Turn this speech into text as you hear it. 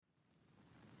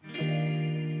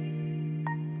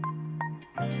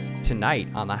tonight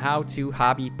on the How to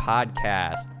Hobby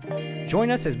podcast. Join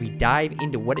us as we dive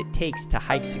into what it takes to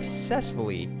hike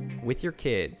successfully with your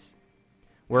kids.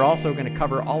 We're also going to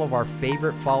cover all of our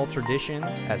favorite fall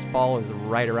traditions as fall is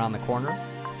right around the corner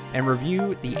and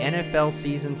review the NFL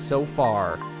season so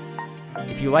far.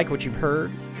 If you like what you've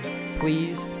heard,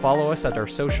 please follow us at our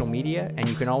social media, and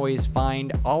you can always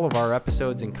find all of our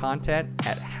episodes and content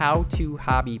at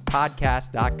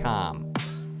howtohobbypodcast.com.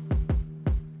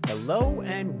 Hello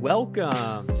and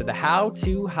welcome to the How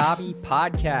to Hobby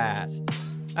podcast.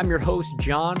 I'm your host,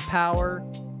 John Power,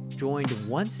 joined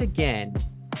once again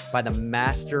by the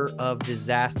master of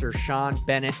disaster, Sean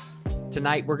Bennett.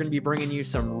 Tonight, we're going to be bringing you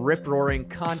some rip-roaring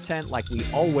content like we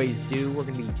always do. We're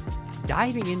going to be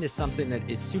diving into something that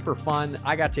is super fun.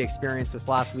 I got to experience this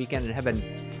last weekend and have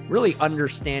been really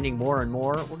understanding more and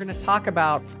more. We're going to talk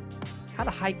about how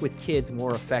to hike with kids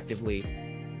more effectively.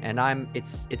 And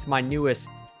it's my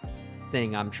newest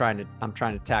thing I'm trying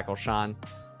to tackle, Sean.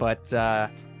 But we're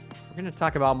going to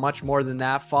talk about much more than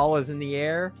that. Fall is in the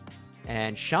air,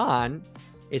 and Sean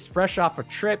is fresh off a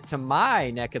trip to my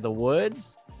neck of the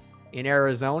woods in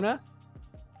Arizona.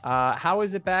 How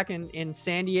is it back in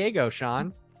San Diego,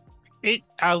 Sean?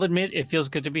 I'll admit it feels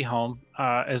good to be home.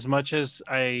 As much as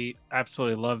I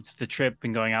absolutely loved the trip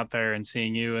and going out there and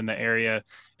seeing you in the area,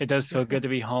 it does feel good to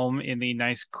be home in the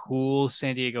nice, cool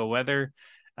San Diego weather.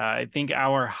 I think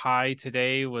our high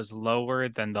today was lower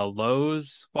than the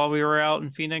lows while we were out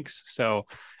in Phoenix. So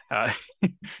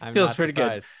feels pretty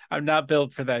good. I'm not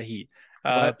built for that heat.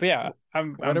 But yeah,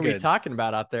 I'm What are good. we talking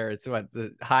about out there? It's what,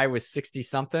 the high was 60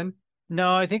 something?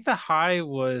 No, I think the high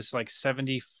was like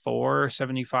 74,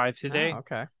 75 today. Oh,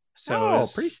 okay. So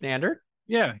pretty standard.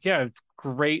 Yeah.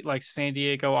 Great, like San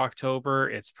Diego October.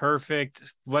 It's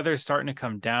perfect. Weather's starting to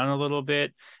come down a little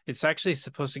bit. It's actually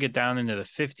supposed to get down into the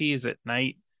 50s at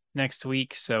night next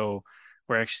week. So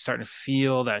we're actually starting to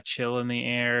feel that chill in the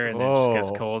air, and it just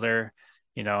gets colder.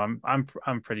 You know,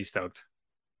 I'm pretty stoked.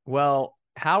 Well,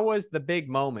 how was the big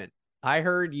moment? I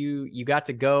heard you got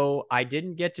to go. I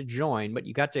didn't get to join, but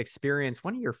you got to experience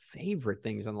one of your favorite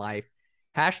things in life.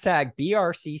 Hashtag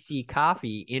BRCC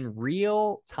coffee in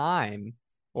real time.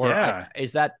 Or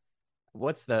is that,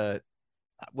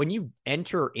 when you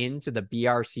enter into the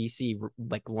BRCC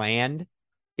like land,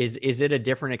 is it a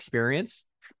different experience?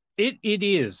 It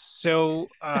is. So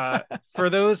for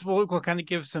those, we'll kind of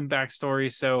give some backstory.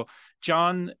 So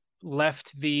John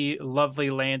left the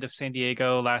lovely land of San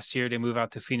Diego last year to move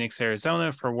out to Phoenix,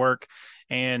 Arizona for work.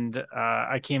 And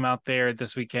I came out there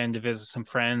this weekend to visit some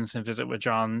friends and visit with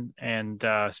John and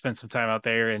spend some time out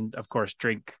there and, of course,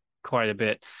 drink quite a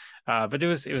bit. But it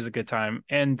was a good time.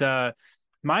 And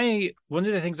one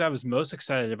of the things I was most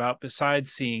excited about,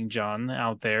 besides seeing John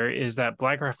out there, is that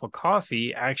Black Rifle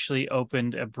Coffee actually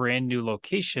opened a brand new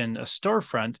location, a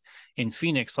storefront in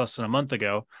Phoenix less than a month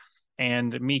ago.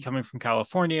 And me coming from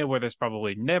California, where there's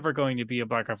probably never going to be a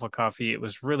Black Rifle Coffee, it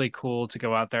was really cool to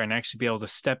go out there and actually be able to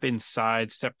step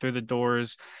inside, step through the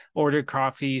doors, order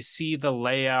coffee, see the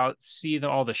layout, see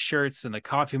all the shirts and the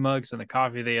coffee mugs and the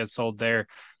coffee they had sold there.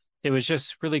 It was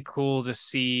just really cool to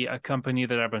see a company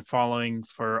that I've been following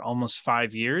for almost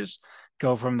 5 years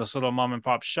go from this little mom and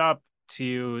pop shop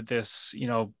to this,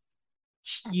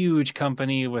 huge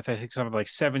company with, I think, something like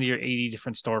 70 or 80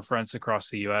 different storefronts across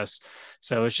the US.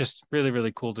 So it's just really,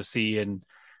 really cool to see. And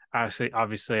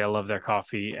obviously I love their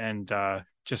coffee, and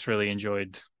just really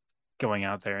enjoyed going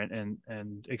out there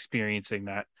and experiencing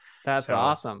that. That's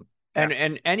awesome. Yeah.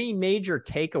 And any major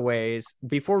takeaways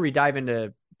before we dive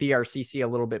into BRCC a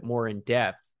little bit more in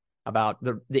depth about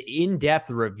the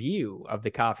in-depth review of the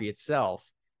coffee itself?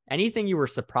 Anything you were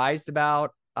surprised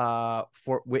about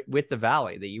with the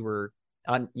Valley that you were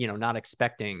not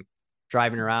expecting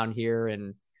driving around here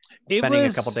and spending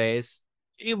a couple days?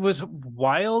 It was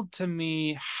wild to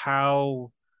me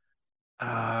how do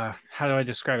I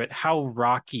describe it? How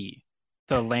rocky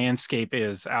the landscape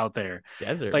is out there.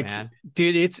 Desert, like, man.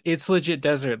 Dude, it's legit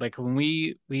desert. Like when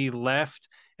we left,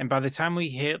 and by the time we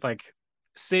hit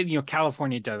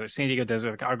California desert, San Diego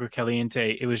desert, like Agua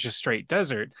Caliente, it was just straight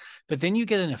desert. But then you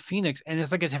get into Phoenix and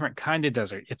it's like a different kind of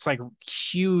desert. It's like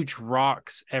huge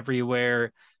rocks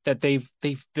everywhere that they've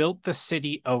built the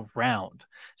city around.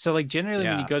 So like generally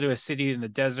when you go to a city in the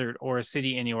desert or a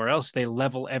city anywhere else, they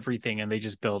level everything and they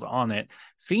just build on it.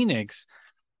 Phoenix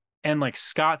and like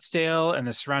Scottsdale and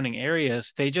the surrounding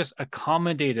areas, they just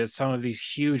accommodated some of these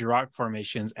huge rock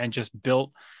formations and just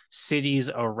built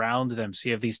cities around them. So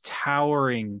you have these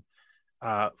towering,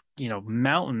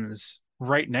 mountains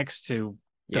right next to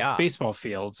the baseball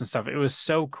fields and stuff. It was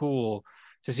so cool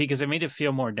to see because it made it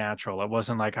feel more natural. It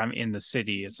wasn't like I'm in the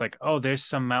city. It's like, oh, there's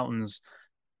some mountains,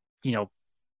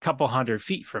 couple 100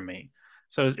 feet from me.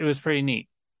 So it was pretty neat.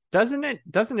 Doesn't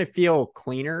it feel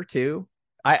cleaner too?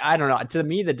 I don't know. To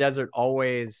me, the desert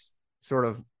always sort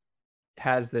of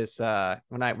has this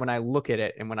when I look at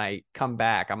it and when I come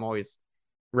back, I'm always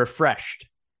refreshed.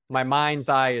 My mind's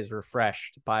eye is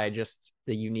refreshed by just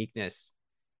the uniqueness.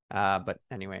 But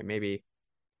anyway, maybe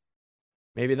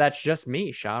that's just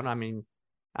me, Sean. I mean,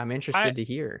 I'm interested to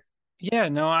hear. Yeah,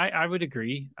 no, I would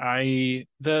agree. The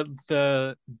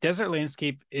desert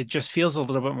landscape, it just feels a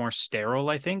little bit more sterile,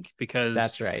 I think, because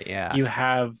That's right. Yeah. you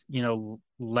have,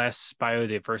 less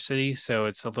biodiversity, so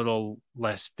it's a little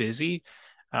less busy.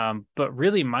 But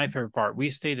really my favorite part,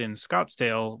 we stayed in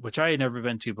Scottsdale, which I had never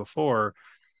been to before.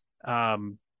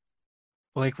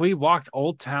 Like we walked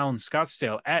Old Town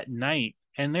Scottsdale at night,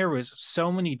 and there was so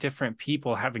many different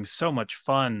people having so much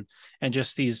fun, and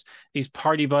just these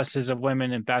party buses of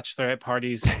women and bachelorette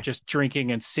parties just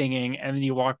drinking and singing. And then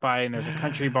you walk by and there's a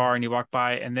country bar, and you walk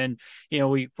by, and then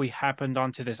we happened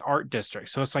onto this art district,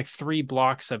 so it's like 3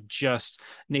 blocks of just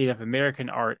Native American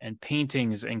art and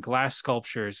paintings and glass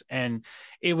sculptures, and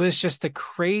it was just the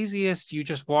craziest. You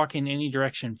just walk in any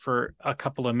direction for a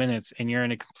couple of minutes and you're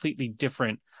in a completely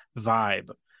different vibe.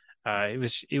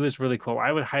 It was really cool.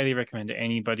 I would highly recommend to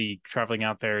anybody traveling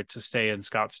out there to stay in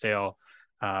Scottsdale,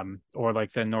 or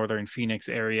like the northern Phoenix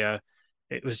area.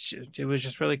 It was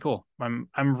just really cool. I'm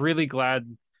really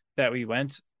glad that we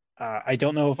went. I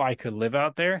don't know if I could live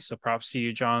out there, so props to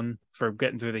you, John, for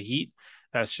getting through the heat.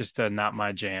 That's just not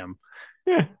my jam.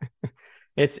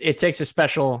 It takes a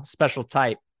special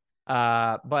type.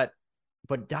 But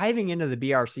diving into the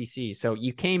BRCC, so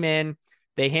you came in.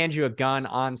 They hand you a gun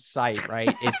on site,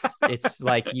 right? It's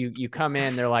like you come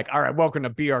in, they're like, all right, welcome to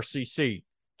BRCC.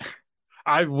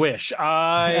 I wish.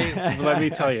 Let me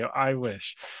tell you, I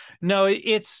wish. No,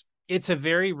 it's a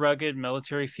very rugged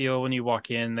military feel when you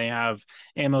walk in. They have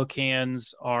ammo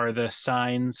cans are the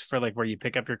signs for like where you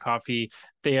pick up your coffee.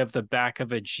 They have the back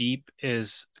of a Jeep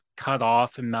is cut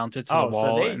off and mounted to the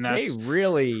wall. So and that's they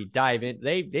really dive in.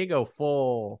 They go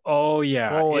full. Oh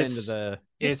yeah. Full into the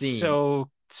it's theme.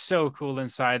 So cool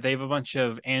inside. They have a bunch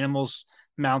of animals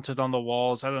mounted on the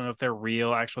walls. I don't know if they're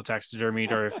real, actual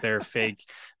taxidermied, or if they're fake,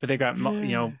 but they got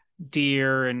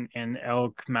deer and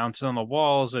elk mounted on the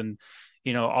walls, and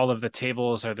all of the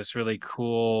tables are this really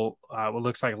cool what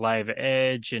looks like live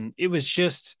edge, and it was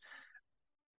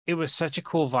such a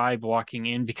cool vibe walking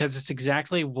in because it's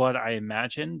exactly what I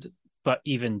imagined, but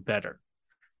even better.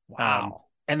 Wow.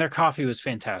 And their coffee was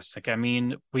fantastic. I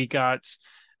mean, we kind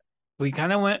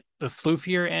of went the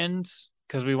floofier end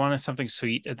because we wanted something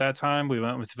sweet at that time. We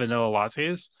went with vanilla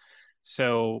lattes.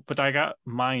 So, but I got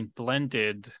mine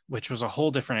blended, which was a whole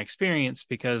different experience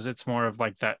because it's more of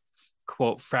like that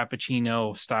quote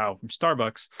Frappuccino style from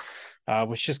Starbucks,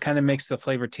 which just kind of makes the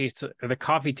flavor taste, or the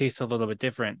coffee taste a little bit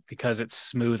different because it's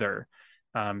smoother.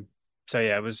 So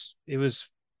yeah, it was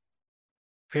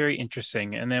very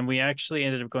interesting. And then we actually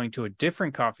ended up going to a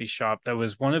different coffee shop that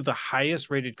was one of the highest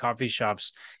rated coffee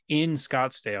shops in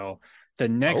Scottsdale the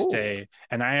next day.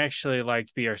 And I actually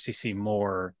liked BRCC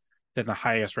more than the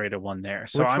highest rated one there.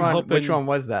 So which one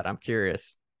was that? I'm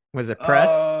curious. Was it Press?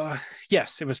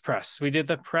 Yes, it was Press. We did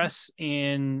the Press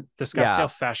in the Scottsdale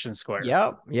Fashion Square.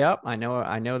 Yep. I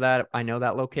know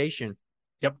that location.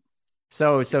 Yep.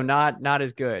 So not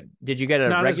as good. Did you get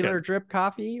a regular drip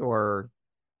coffee or?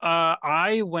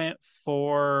 I went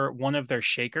for one of their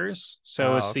shakers.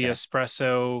 So it's the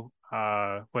espresso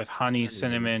with honey,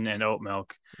 cinnamon, and oat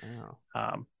milk.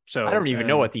 So I don't even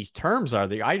know what these terms are.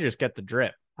 I just get the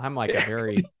drip. I'm like a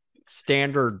very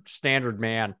standard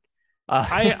man.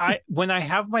 I when I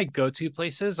have my go-to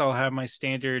places, I'll have my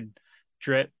standard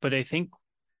drip. But I think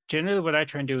generally what I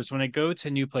try and do is when I go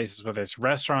to new places, whether it's a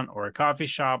restaurant or a coffee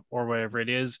shop or whatever it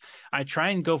is, I try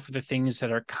and go for the things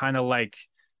that are kind of like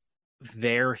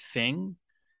their thing,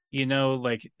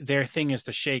 like their thing is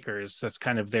the shakers. That's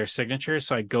kind of their signature.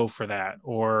 So I go for that.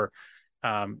 Or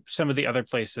some of the other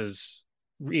places,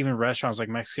 even restaurants like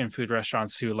Mexican food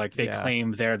restaurants who like they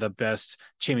claim they're the best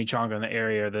chimichanga in the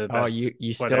area. The best.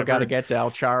 You still got to get to El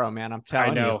Charro, man. I'm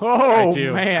telling you. Oh, I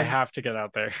do. Man. I have to get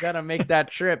out there. You got to make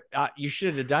that trip. You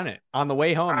should have done it on the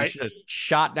way home. You should have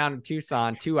shot down to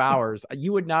Tucson 2 hours.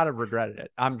 You would not have regretted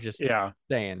it. I'm just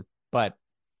saying, but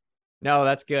no,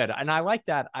 that's good. And I like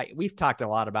that. We've talked a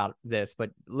lot about this, but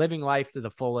living life to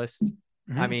the fullest.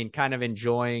 Mm-hmm. I mean, kind of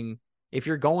enjoying, if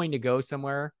you're going to go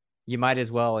somewhere, you might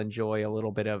as well enjoy a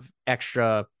little bit of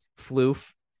extra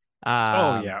floof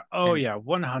Oh Um, yeah. Oh and yeah.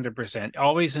 100%.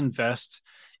 Always invest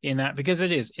in that because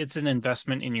it's an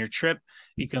investment in your trip.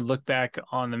 You can look back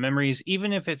on the memories,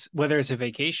 even if it's whether it's a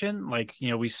vacation, like,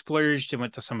 we splurged and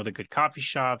went to some of the good coffee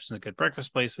shops and the good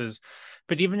breakfast places.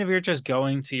 But even if you're just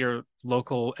going to your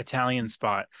local Italian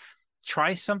spot,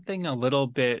 try something a little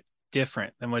bit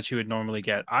different than what you would normally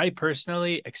get. I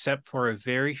personally, except for a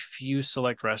very few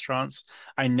select restaurants,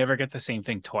 I never get the same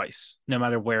thing twice, no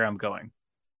matter where I'm going.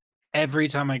 Every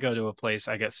time I go to a place,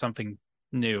 I get something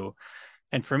new.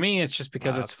 And for me, it's just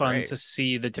because wow, it's that's fun great. to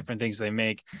see the different things they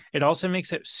make. It also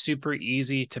makes it super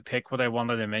easy to pick what I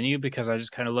want on the menu because I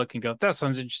just kind of look and go, that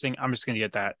sounds interesting. I'm just going to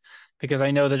get that because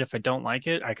I know that if I don't like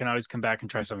it, I can always come back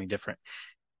and try something different.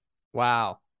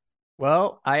 Wow.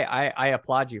 Well, I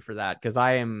applaud you for that because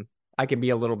I can be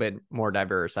a little bit more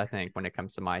diverse, I think, when it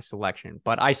comes to my selection,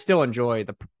 but I still enjoy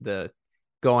the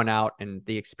going out and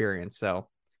the experience. So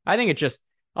I think it's just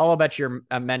all about your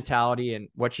mentality and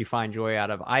what you find joy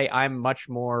out of. I'm much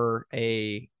more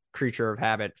a creature of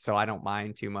habit, so I don't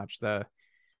mind too much the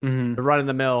Mm-hmm. run of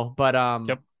the mill. But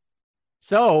Yep.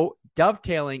 so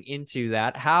dovetailing into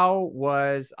that,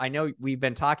 I know we've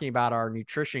been talking about our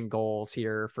nutrition goals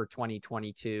here for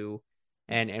 2022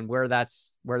 and where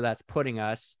that's putting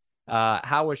us.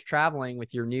 How was traveling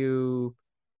with your new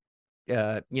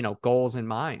goals in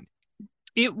mind?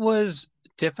 It was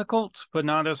difficult, but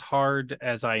not as hard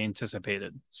as I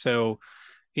anticipated. So,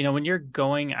 when you're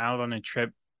going out on a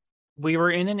trip, we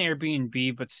were in an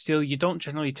Airbnb, but still, you don't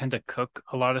generally tend to cook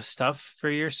a lot of stuff for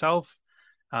yourself.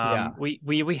 Yeah.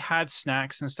 We had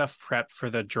snacks and stuff prepped for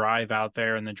the drive out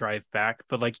there and the drive back,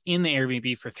 but like in the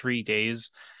Airbnb for 3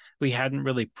 days, we hadn't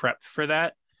really prepped for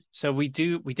that. So we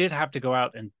did have to go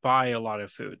out and buy a lot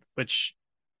of food, which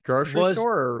Grocery was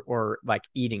store or like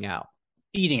eating out?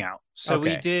 eating out. So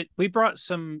Okay. we brought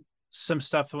some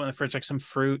stuff that went in the fridge, like some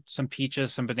fruit, some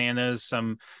peaches, some bananas,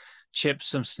 some chips,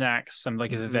 some snacks, some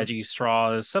like the Mm-hmm. veggie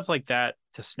straws, stuff like that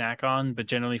to snack on. But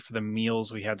generally for the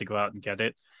meals, we had to go out and get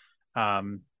it,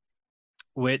 um,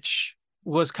 which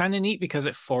was kind of neat because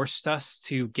it forced us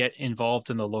to get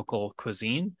involved in the local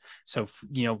cuisine. So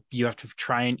you have to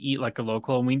try and eat like a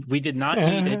local, and we did not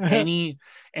eat at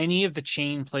any of the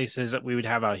chain places that we would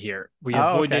have out here. We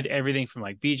Oh, okay. avoided everything from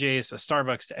like BJ's to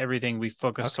Starbucks to everything. We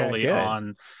focused Okay, solely good.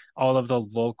 on all of the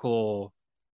local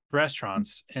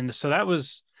restaurants, and so that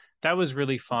was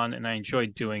really fun, and I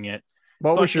enjoyed doing it.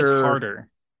 What But was it's your harder.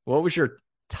 what was your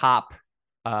top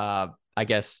I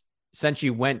guess since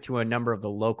you went to a number of the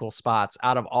local spots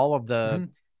out of all of the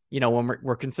Mhm. when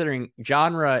we're considering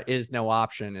genre is no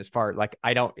option as far like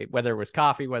I don't whether it was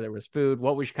coffee, whether it was food,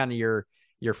 what was kind of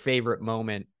your favorite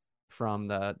moment from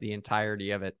the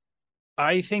entirety of it?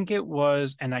 I think it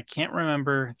was, and I can't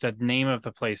remember the name of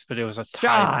the place, but it was a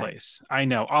Thai Sean. place. I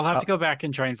know. I'll have Oh, to go back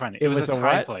and try and find it. It it was a was a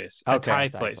Thai what? place. A Okay, Thai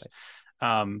Thai place. place.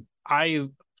 I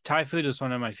Thai food is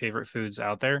one of my favorite foods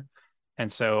out there,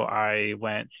 and so I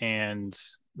went and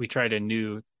we tried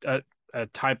a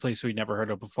Thai place we'd never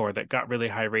heard of before that got really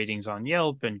high ratings on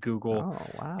Yelp and Google,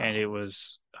 Oh, and it wow.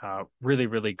 was really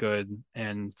really good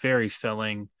and very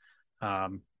filling.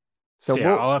 Um, So so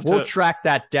yeah, I'll have we'll to. track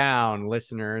that down,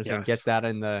 listeners, and get Yes. that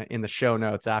in the show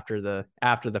notes after the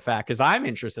fact because I'm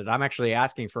interested. I'm actually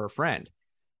asking for a friend.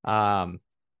 Um,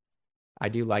 I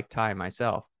do like Thai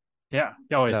myself. Yeah.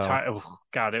 Oh, it's So Thai. Oh,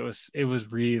 God, it was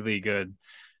really good.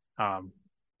 Um,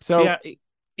 so so yeah,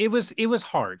 it was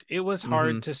hard. It was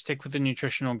hard mhm. to stick with the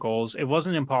nutritional goals. It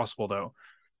wasn't impossible though.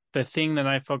 The thing that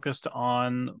I focused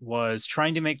on was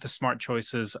trying to make the smart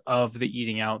choices of the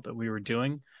eating out that we were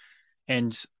doing.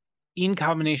 And in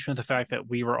combination with the fact that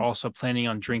we were also planning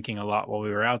on drinking a lot while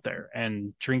we were out there,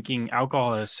 and drinking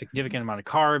alcohol has a significant amount of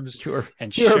carbs you were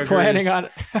and you were planning sugars. on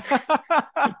it.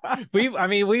 We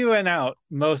went out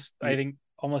I think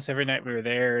almost every night we were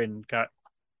there and got,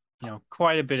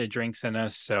 quite a bit of drinks in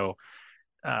us. So,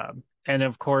 and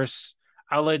of course,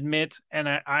 I'll admit, and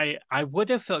I would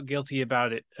have felt guilty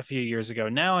about it a few years ago.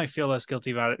 Now I feel less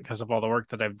guilty about it because of all the work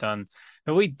that I've done.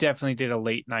 But we definitely did a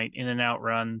late night in and out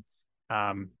run.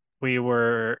 We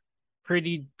were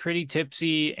pretty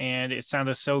tipsy, and it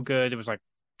sounded so good. It was like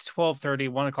 12:30,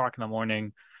 1 o'clock in the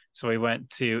morning. So we went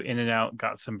to In and Out,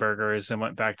 got some burgers, and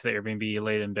went back to the Airbnb,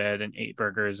 laid in bed, and ate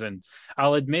burgers. And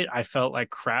I'll admit, I felt like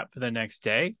crap the next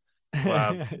day,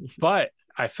 uh, but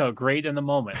I felt great in the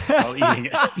moment while eating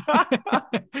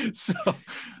it. So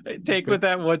take with Good.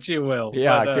 that what you will.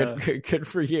 Yeah, But good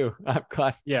for you. I'm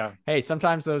glad. yeah, Hey,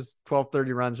 sometimes those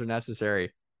 12:30 runs are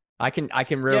necessary. I can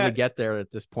rarely yeah, get there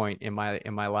at this point in my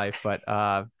life, but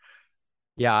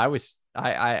yeah,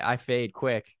 I fade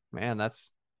quick. Man,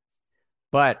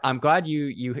 But I'm glad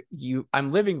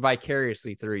I'm living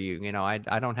vicariously through you. You know, I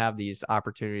don't have these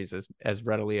opportunities as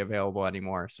readily available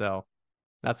anymore. So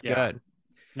that's Yeah. good.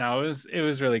 No, it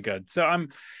was really good. So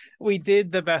we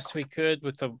did the best we could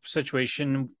with the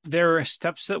situation. There are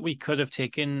steps that we could have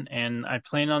taken, and I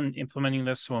plan on implementing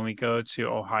this when we go to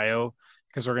Ohio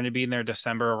because we're going to be in there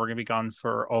December. We're going to be gone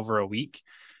for over a week.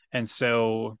 And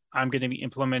so I'm going to be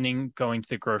implementing going to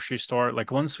the grocery store.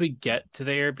 Like once we get to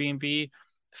the Airbnb,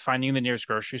 finding the nearest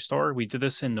grocery store. We did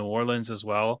this in New Orleans as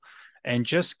well. And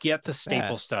just get the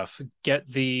staple Best. stuff. Get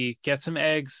some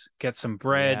eggs, get some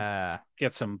bread, Yeah.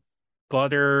 get some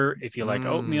butter. If you like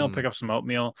oatmeal, pick Mm, up some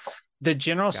oatmeal. The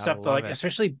general gotta stuff that love like, it.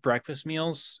 especially breakfast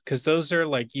meals, because those are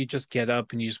like you just get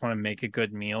up and you just want to make a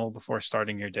good meal before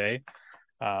starting your day.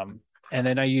 And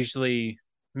then I usually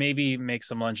maybe make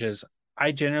some lunches.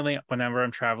 I generally, whenever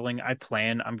I'm traveling, I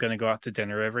plan I'm going to go out to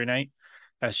dinner every night.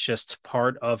 That's just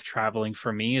part of traveling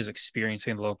for me is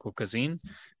experiencing local cuisine.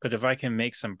 But if I can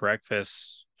make some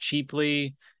breakfast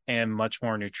cheaply and much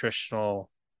more nutritional,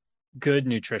 good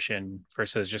nutrition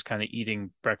versus just kind of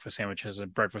eating breakfast sandwiches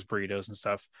and breakfast burritos and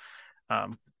stuff,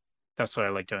 um, that's what I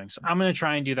like doing. So I'm going to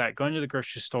try and do that. Going to the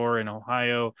grocery store in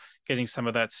Ohio, getting some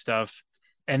of that stuff,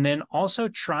 and then also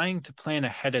trying to plan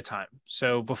ahead of time.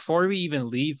 So before we even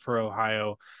leave for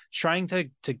Ohio, trying to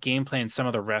game plan some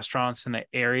of the restaurants and the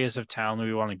areas of town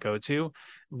we want to go to,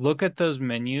 look at those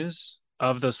menus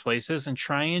of those places and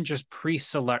try and just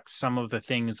pre-select some of the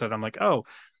things that I'm like, oh,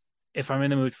 if I'm in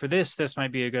the mood for this, this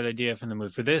might be a good idea. If I'm in the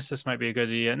mood for this might be a good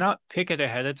idea. Not pick it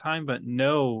ahead of time, but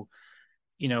know,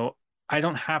 you know, I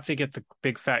don't have to get the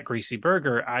big fat greasy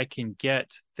burger. I can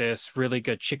get this really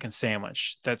good chicken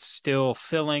sandwich that's still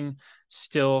filling,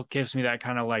 still gives me that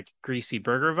kind of like greasy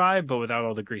burger vibe, but without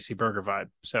all the greasy burger vibe.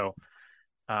 So,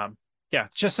 yeah,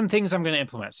 just some things I'm going to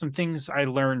implement, some things I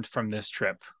learned from this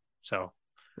trip. So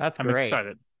That's I'm great.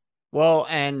 excited. Well,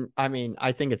 and I mean,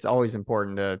 I think it's always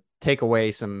important to take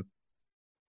away some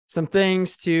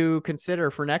things to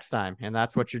consider for next time, and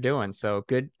that's what you're doing. So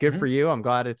good Mm-hmm. for you. I'm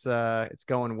glad it's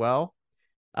going well.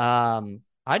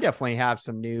 I definitely have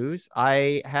some news.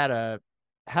 I had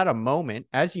a moment,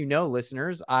 as you know,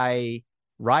 listeners. I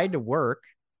ride to work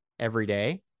every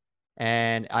day,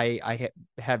 and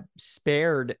have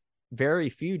spared very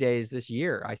few days this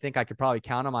year. I think I could probably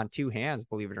count them on two hands,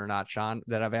 believe it or not, Sean,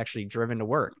 that I've actually driven to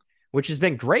work, which has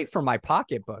been great for my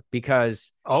pocketbook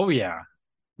because Oh, yeah.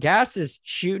 gas is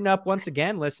shooting up once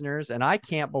again, listeners, and I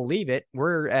can't believe it.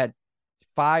 We're at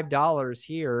 $5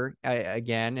 here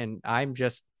again, and I'm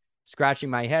just scratching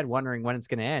my head wondering when it's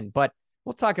going to end. But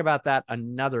we'll talk about that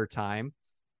another time.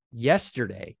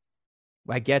 Yesterday,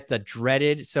 I get the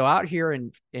dreaded. So out here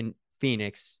in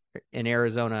Phoenix, in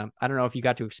Arizona, I don't know if you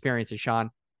got to experience it, Sean.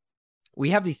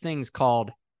 We have these things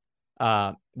called,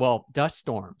 dust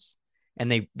storms,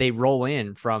 and they roll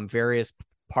in from various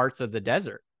parts of the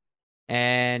desert.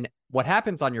 And what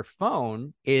happens on your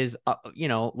phone is,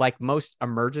 like most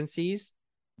emergencies,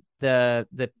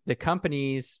 the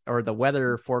companies or the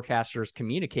weather forecasters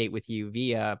communicate with you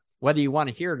via, whether you want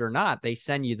to hear it or not, they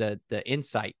send you the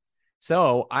insight.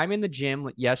 So I'm in the gym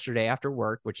yesterday after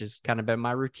work, which has kind of been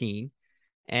my routine,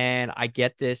 and I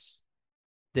get this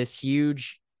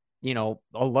huge,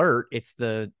 alert. It's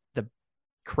the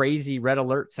crazy red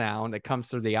alert sound that comes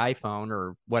through the iPhone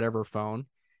or whatever phone,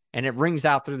 and it rings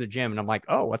out through the gym, and I'm like,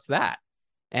 oh, what's that?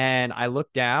 And I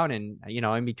looked down and,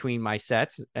 in between my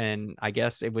sets, and I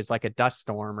guess it was like a dust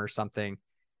storm or something.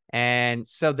 And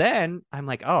so then I'm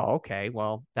like, oh, okay,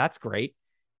 well, that's great.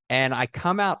 And I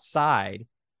come outside,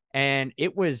 and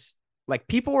it was like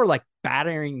people were like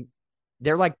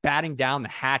they're like batting down the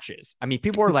hatches. I mean,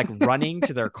 people were like running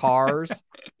to their cars.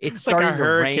 It's Like a starting to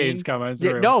hurricane's rain. coming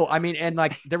through. No, I mean, and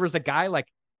like there was a guy like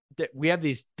we have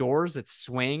these doors that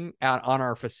swing out on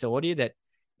our facility that,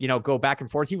 go back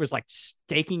and forth. He was like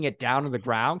staking it down to the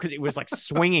ground because it was like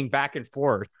swinging back and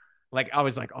forth. Like I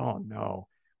was like, oh no.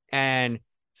 And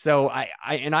so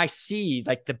I see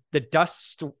like the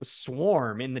dust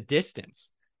swarm in the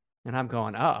distance. And I'm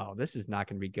going, oh, this is not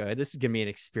going to be good. This is going to be an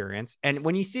experience. And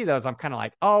when you see those, I'm kind of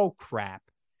like, oh, crap.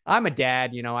 I'm a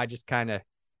dad. I just kind of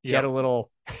get Yep. a little,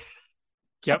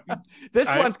 Yep. this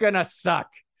one's going to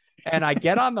suck. And I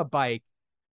get on the bike,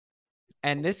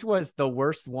 and this was the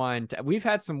worst one. We've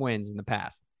had some wins in the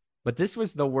past, but this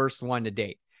was the worst one to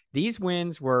date. These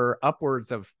winds were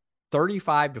upwards of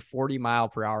 35 to 40 mile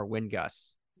per hour wind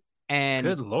gusts. And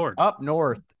Good Lord. up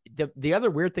north, the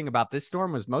other weird thing about this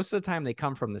storm was most of the time they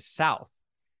come from the south,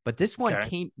 but this one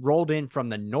rolled in from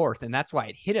the north, and that's why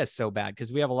it hit us so bad,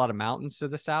 because we have a lot of mountains to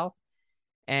the south.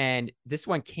 And this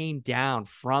one came down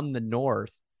from the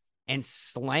north and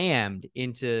slammed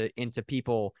into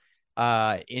people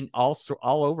in all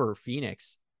over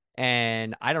Phoenix.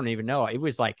 And I don't even know. It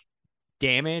was like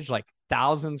damage, like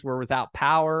thousands were without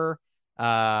power.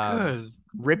 Good.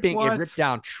 It What? ripped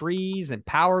down trees and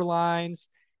power lines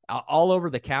all over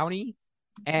the county.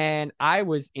 And I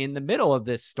was in the middle of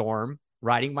this storm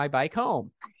riding my bike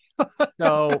home.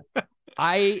 So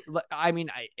I mean,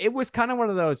 it was kind of one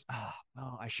of those, oh,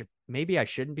 well, maybe I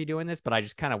shouldn't be doing this, but I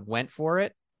just kind of went for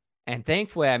it. And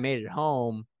thankfully I made it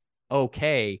home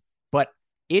okay. But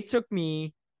it took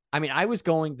me, I mean, I was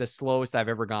going the slowest I've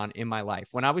ever gone in my life.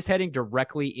 When I was heading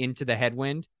directly into the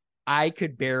headwind, I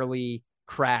could barely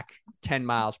crack 10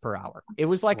 miles per hour. It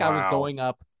was like I was Wow. going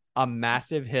up a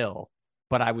massive hill,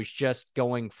 but I was just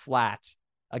going flat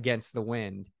against the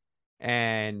wind.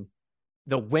 And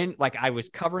the wind, like I was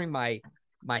covering my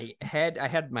head. I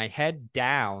had my head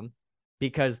down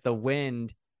because the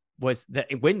wind was the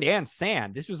wind and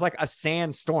sand. This was like a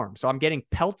sand storm. So I'm getting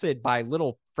pelted by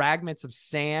little fragments of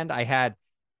sand. I had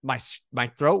my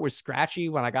throat was scratchy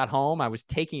when I got home. I was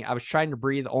trying to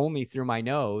breathe only through my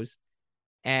nose.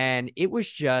 And it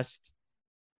was just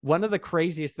one of the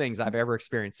craziest things I've ever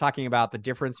experienced. Talking about the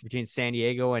difference between San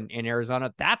Diego and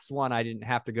Arizona. That's one I didn't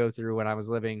have to go through when I was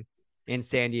living in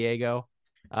San Diego.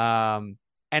 And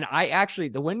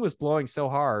the wind was blowing so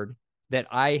hard that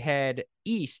I head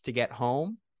east to get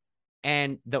home.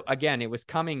 And again, it was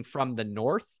coming from the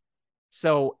north.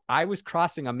 So I was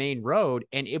crossing a main road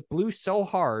and it blew so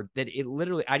hard that it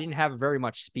literally, I didn't have very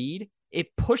much speed.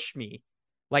 It pushed me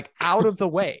like out of the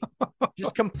way,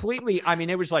 just completely. I mean,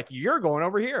 it was like, you're going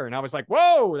over here. And I was like,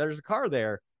 whoa, there's a car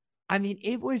there. I mean,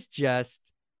 it was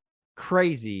just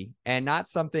crazy and not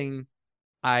something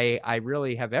I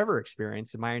really have ever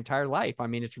experienced in my entire life. I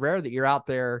mean, it's rare that you're out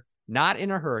there, not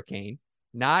in a hurricane,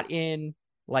 not in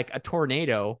like a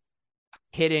tornado,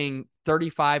 hitting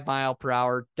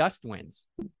 35-mile-per-hour dust winds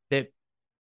that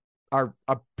are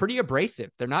pretty abrasive.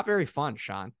 They're not very fun,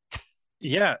 Sean.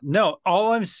 Yeah, no,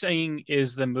 all I'm saying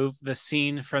is the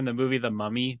scene from the movie The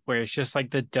Mummy, where it's just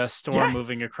like the dust storm Yeah.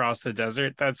 moving across the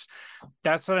desert. That's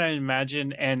what I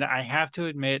imagine. And I have to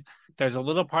admit, there's a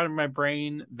little part of my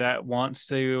brain that wants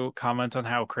to comment on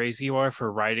how crazy you are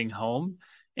for riding home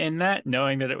in that,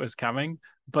 knowing that it was coming.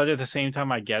 But at the same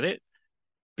time, I get it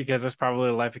because it's probably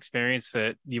a life experience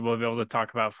that you will be able to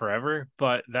talk about forever.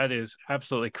 But that is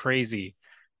absolutely crazy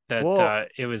that Well,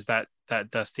 it was that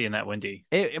dusty and that windy.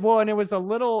 and it was a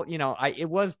little, it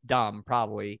was dumb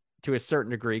probably to a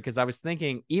certain degree because I was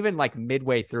thinking, even like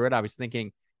midway through it, I was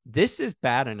thinking, this is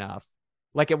bad enough.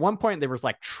 Like at one point there was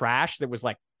like trash that was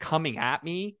like coming at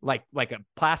me, like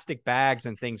plastic bags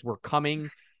and things were coming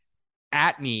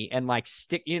at me and like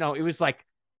it was like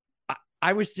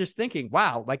I was just thinking,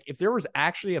 wow, like if there was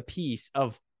actually a piece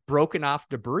of broken off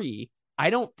debris,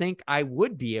 I don't think I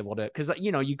would be able to, because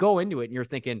you go into it and you're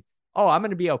thinking, oh, I'm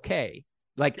going to be okay.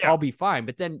 Like Yeah. I'll be fine.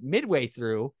 But then midway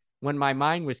through, when my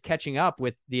mind was catching up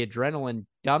with the adrenaline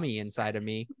dummy inside of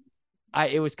me,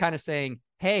 it was kind of saying,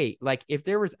 hey, like if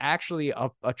there was actually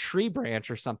a tree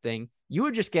branch or something, you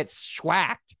would just get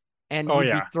schwacked and Oh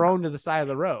you'd be yeah. thrown to the side of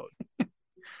the road.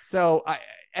 So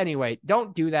anyway,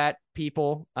 don't do that,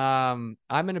 people. I'm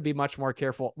going to be much more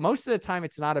careful. Most of the time,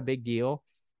 it's not a big deal.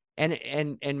 And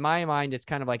in my mind, it's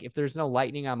kind of like if there's no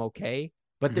lightning, I'm okay.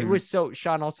 But It was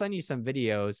Sean, I'll send you some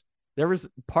videos. There was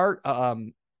part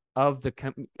of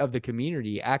the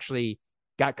community actually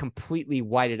got completely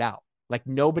whited out. Like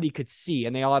nobody could see,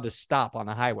 and they all had to stop on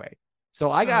the highway.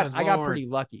 So I got pretty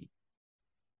lucky.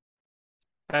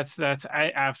 That's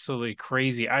absolutely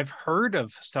crazy. I've heard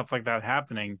of stuff like that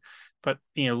happening, but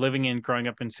growing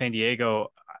up in San Diego,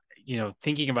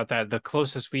 thinking about that, the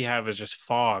closest we have is just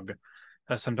fog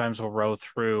that sometimes will roll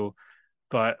through.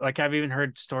 But like I've even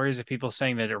heard stories of people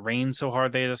saying that it rained so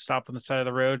hard they had to stop on the side of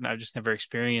the road, and I've just never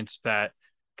experienced that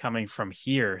coming from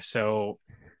here. So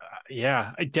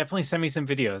yeah, definitely send me some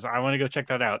videos. I want to go check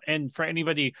that out. And for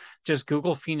anybody, just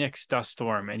Google Phoenix dust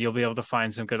storm and you'll be able to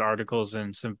find some good articles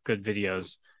and some good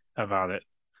videos about it.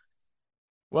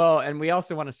 Well, and we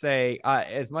also want to say,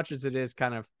 as much as it is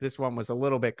kind of, this one was a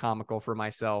little bit comical for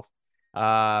myself.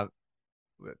 Uh,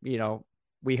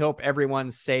 we hope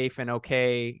everyone's safe and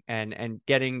okay and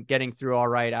getting through all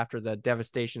right after the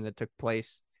devastation that took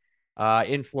place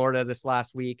in Florida this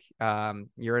last week.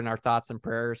 You're in our thoughts and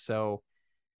prayers. So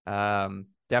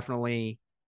definitely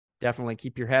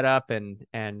keep your head up and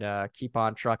keep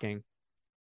on trucking.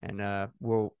 And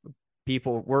we're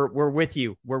with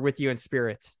you. We're with you in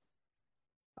spirit.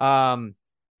 All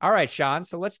right, Sean.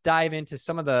 So let's dive into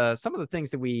some of the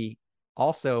things that we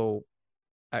also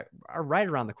are right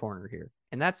around the corner here,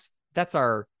 and that's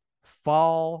our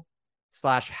fall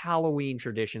 / Halloween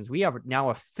traditions. We have now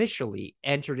officially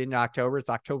entered into October. It's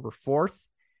October 4th.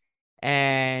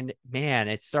 And man,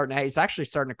 it's actually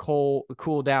starting to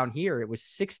cool down here. It was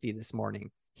 60 this morning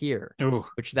here, Ooh,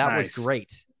 which that was nice.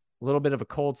 great. A little bit of a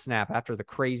cold snap after the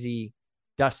crazy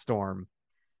dust storm.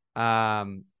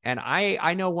 And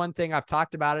I know one thing, I've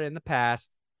talked about it in the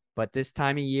past, but this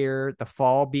time of year, the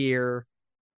fall beer,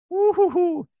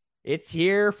 woo-hoo-hoo, it's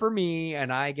here for me,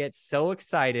 and I get so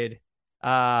excited.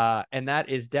 And that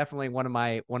is definitely one of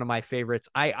my favorites.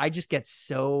 I just get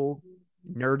so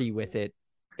nerdy with it.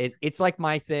 It's like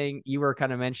my thing. You were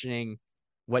kind of mentioning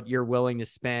what you're willing to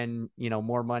spend,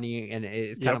 more money, and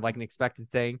it's kind of like an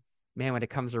expected thing. Man, when it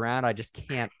comes around, I just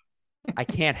can't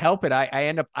help it. I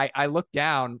end up, I look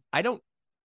down. I don't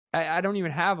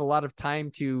even have a lot of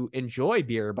time to enjoy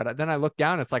beer, but then I look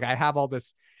down, it's like I have all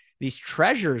these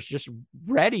treasures just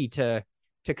ready to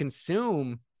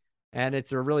consume. And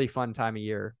it's a really fun time of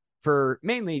year for,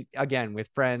 mainly again, with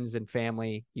friends and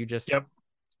family. You just,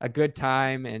 a good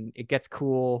time, and it gets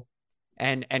cool.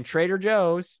 And Trader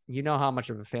Joe's, you know how much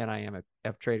of a fan I am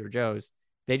of Trader Joe's.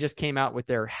 They just came out with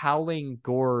their Howling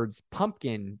Gourds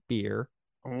pumpkin beer.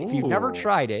 Ooh. If you've never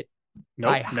tried it,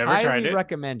 nope, I never tried highly it.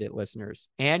 recommend it, listeners,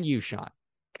 and you, Sean.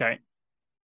 Okay.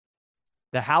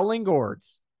 The Howling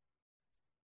Gourds.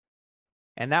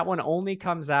 And that one only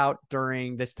comes out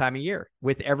during this time of year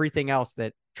with everything else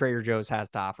that Trader Joe's has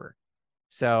to offer.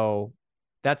 So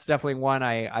that's definitely one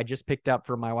I just picked up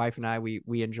for my wife and I.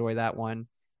 We enjoy that one.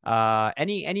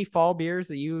 Any fall beers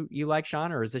that you like,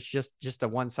 Sean, or is this just a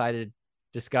one-sided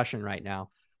discussion right now?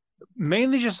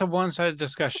 Mainly just a one-sided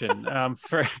discussion.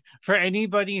 For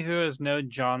anybody who has known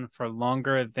John for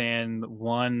longer than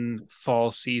one fall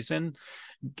season,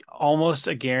 almost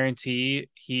a guarantee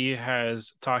he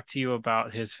has talked to you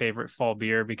about his favorite fall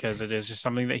beer, because it is just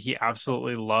something that he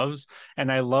absolutely loves.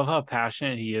 And I love how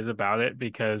passionate he is about it,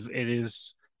 because it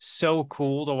is so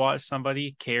cool to watch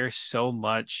somebody care so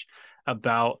much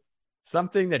about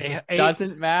something that just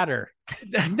doesn't matter.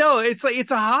 No, it's like,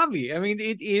 it's a hobby. I mean,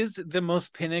 it is the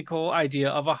most pinnacle idea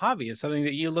of a hobby. It's something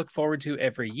that you look forward to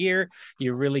every year.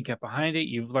 You really get behind it.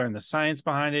 You've learned the science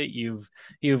behind it.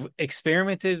 You've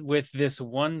experimented with this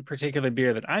one particular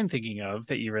beer that I'm thinking of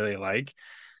that you really like,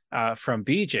 from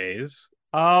BJ's.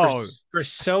 For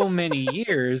so many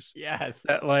years. Yes.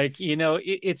 That, like,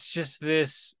 it's just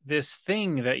this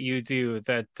thing that you do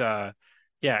that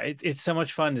it's so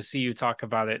much fun to see you talk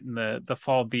about it in the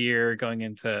fall beer going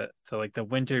into like the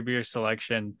winter beer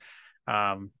selection.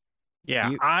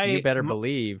 You better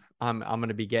believe I'm going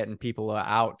to be getting people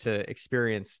out to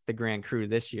experience the Grand Cru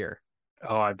this year.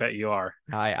 Oh, I bet you are.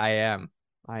 I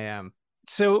am.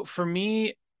 So for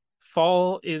me,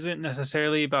 fall isn't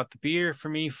necessarily about the beer. For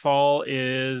me, fall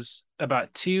is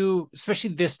about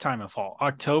especially this time of fall.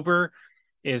 October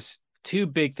is two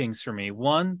big things for me.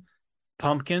 One,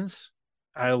 pumpkins.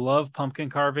 I love pumpkin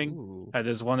carving. Ooh, that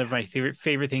is one of my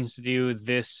favorite things to do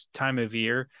this time of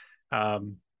year.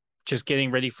 Just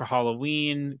getting ready for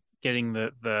Halloween, getting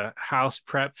the house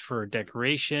prepped for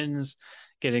decorations,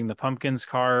 getting the pumpkins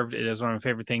carved. It is one of my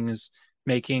favorite things.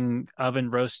 Making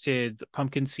oven roasted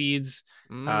pumpkin seeds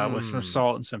with some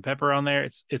salt and some pepper on there.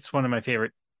 It's one of my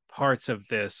favorite parts of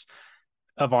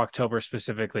October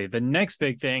specifically. The next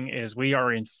big thing is we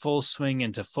are in full swing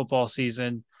into football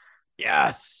season.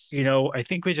 Yes. I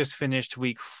think we just finished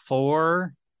week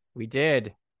 4. We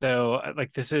did. So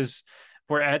like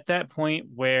we're at that point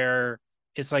where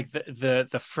it's like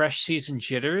the fresh season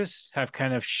jitters have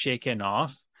kind of shaken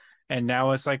off. And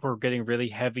now it's like we're getting really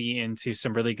heavy into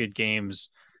some really good games.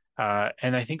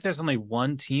 And I think there's only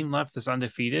one team left that's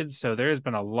undefeated. So there has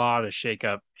been a lot of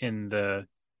shakeup in the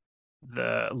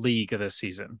league of this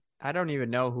season. I don't even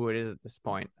know who it is at this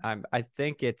point. I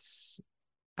think it's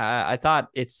I thought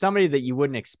it's somebody that you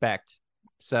wouldn't expect.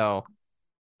 So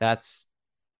that's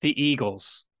the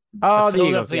Eagles. Oh, the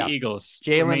Eagles. The Eagles.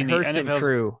 Jalen Hurts and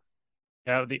crew.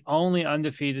 Yeah, the only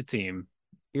undefeated team.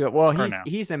 Yeah, well,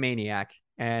 he's a maniac.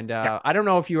 And I don't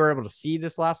know if you were able to see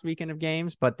this last weekend of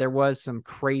games, but there was some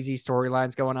crazy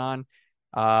storylines going on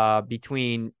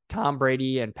between Tom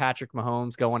Brady and Patrick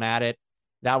Mahomes going at it.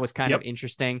 That was kind of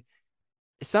interesting.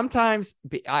 Sometimes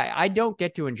I don't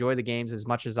get to enjoy the games as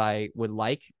much as I would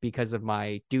like because of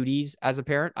my duties as a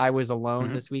parent. I was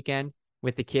alone this weekend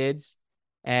with the kids.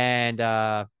 And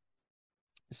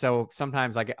so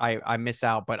sometimes I miss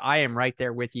out, but I am right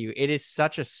there with you. It is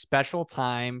such a special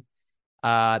time.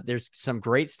 There's some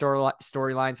great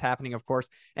storylines happening, of course.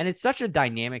 And it's such a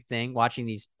dynamic thing watching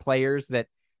these players that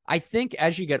I think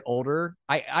as you get older,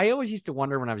 I always used to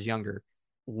wonder when I was younger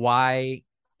why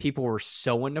people were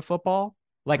so into football.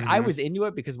 Like I Mm-hmm. was into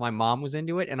it because my mom was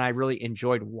into it and I really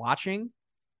enjoyed watching.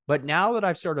 But now that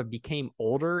I've sort of became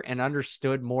older and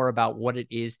understood more about what it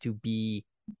is to be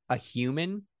a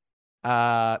human,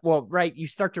 well, right, you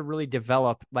start to really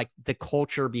develop like the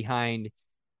culture behind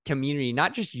community,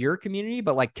 not just your community,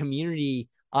 but like community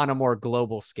on a more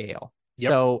global scale. Yep.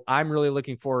 So I'm really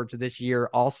looking forward to this year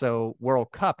also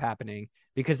World Cup happening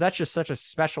because that's just such a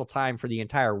special time for the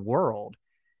entire world.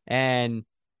 And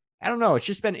I don't know, it's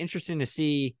just been interesting to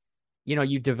see,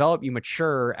 you develop, you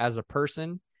mature as a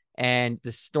person and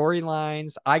the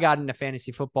storylines. I got into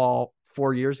fantasy football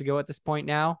 4 years ago at this point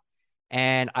now,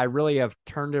 and I really have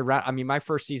turned it around. I mean, my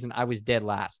first season, I was dead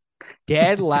last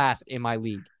in my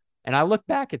league. And I look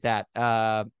back at that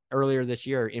earlier this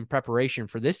year in preparation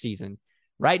for this season.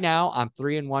 Right now, I'm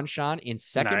 3-1, Sean, in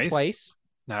second Nice. place,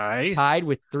 Nice. tied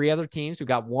with three other teams. We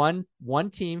got one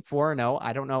team 4-0.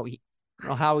 I don't know,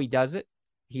 how he does it.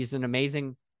 He's an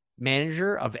amazing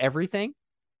manager of everything.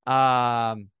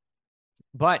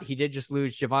 But he did just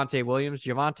lose Javonte Williams.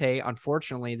 Javonte,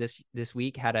 unfortunately, this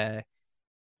week had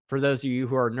for those of you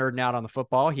who are nerding out on the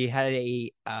football, he had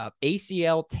a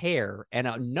ACL tear and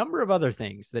a number of other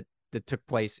things that took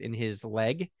place in his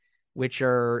leg, which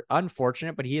are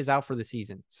unfortunate, but he is out for the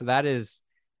season. So that is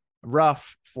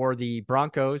rough for the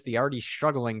Broncos, the already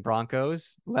struggling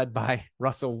Broncos, led by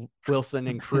Russell Wilson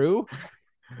and crew.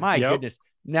 My Yep. goodness.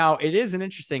 Now, it is an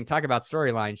interesting talk about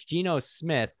storylines. Geno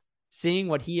Smith, seeing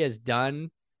what he has done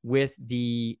with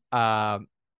the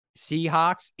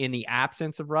Seahawks in the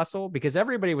absence of Russell, because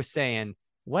everybody was saying,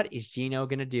 what is Geno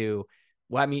going to do?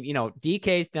 Well, I mean,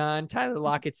 DK's done, Tyler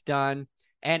Lockett's done.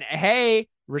 And hey,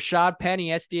 Rashad Penny,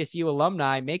 SDSU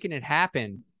alumni, making it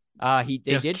happen. They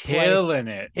did killing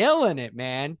it. Killing it,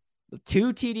 man.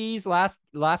 2 TDs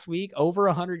last week, over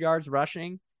 100 yards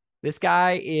rushing. This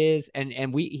guy is, and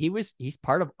he's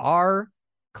part of our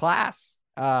class.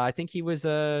 I think he was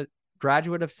a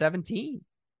graduate of 17.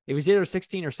 It was either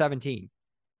 16 or 17.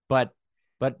 But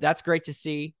that's great to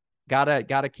see.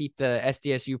 Gotta keep the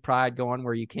SDSU pride going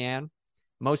where you can.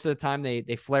 Most of the time they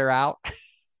flare out.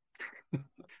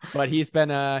 But he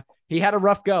had a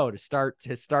rough go to start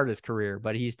his career,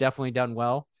 but he's definitely done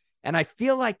well. And I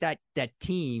feel like that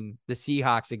team, the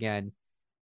Seahawks again,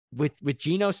 with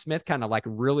Geno Smith kind of like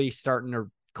really starting to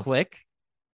click.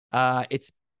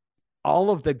 It's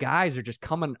all of the guys are just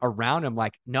coming around him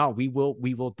like, no, we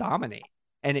will dominate.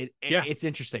 And it's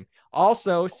interesting.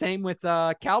 Also, same with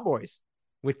Cowboys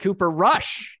with Cooper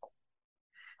Rush.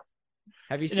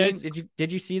 Have you seen?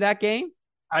 Did you see that game?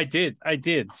 I did.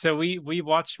 So we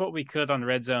watched what we could on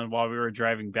Red Zone while we were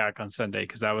driving back on Sunday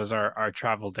because that was our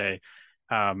travel day.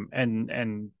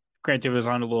 And granted, it was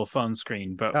on a little phone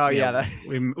screen, but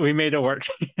we made it work.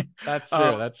 That's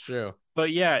true. That's true.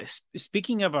 But yeah,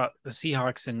 speaking about the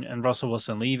Seahawks and Russell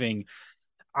Wilson leaving,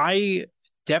 I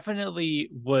definitely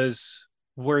was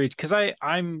worried because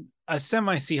I'm a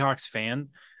semi Seahawks fan.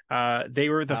 They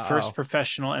were the first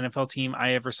professional NFL team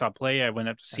I ever saw play. I went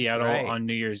up to Seattle on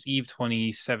New Year's Eve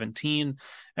 2017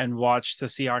 and watched the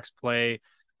Seahawks play.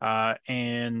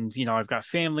 And I've got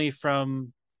family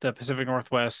from the Pacific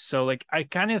Northwest, so like I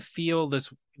kind of feel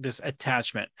this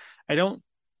attachment. I don't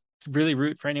really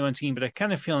root for any one team, but I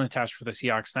kind of feel an attachment for the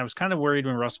Seahawks. And I was kind of worried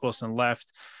when Russ Wilson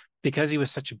left because he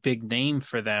was such a big name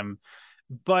for them.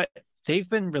 But they've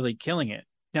been really killing it.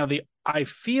 Now, I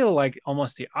feel like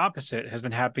almost the opposite has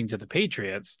been happening to the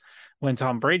Patriots when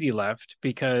Tom Brady left,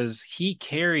 because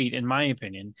in my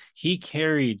opinion, he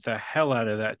carried the hell out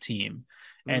of that team.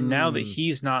 And now that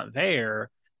he's not there,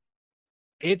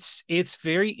 it's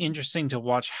very interesting to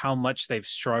watch how much they've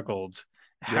struggled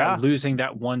losing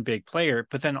that one big player,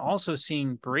 but then also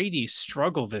seeing Brady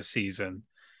struggle this season.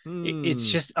 It's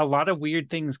just a lot of weird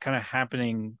things kind of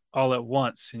happening all at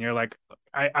once. And you're like,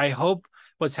 I hope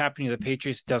what's happening to the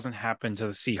Patriots doesn't happen to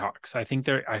the Seahawks.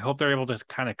 I hope they're able to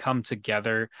kind of come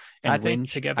together and win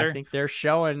together. I think they're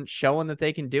showing that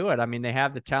they can do it. I mean, they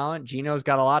have the talent. Geno's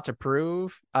got a lot to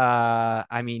prove.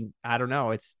 I mean, I don't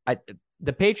know.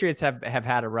 The Patriots have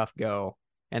had a rough go,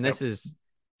 and this is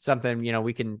something,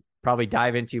 we can probably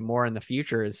dive into more in the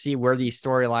future and see where these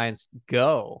storylines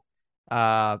go.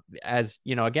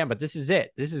 Again, but this is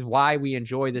it. This is why we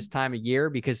enjoy this time of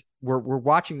year, because we're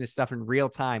watching this stuff in real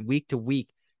time, week to week,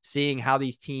 seeing how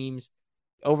these teams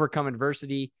overcome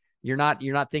adversity. You're not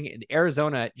thinking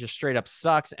Arizona just straight up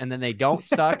sucks and then they don't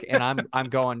suck. And I'm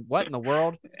going, what in the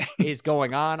world is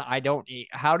going on?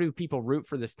 How do people root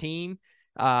for this team?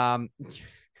 But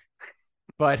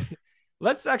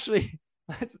let's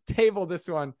table this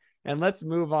one and let's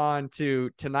move on to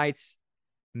tonight's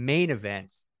main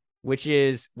event, which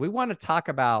is we want to talk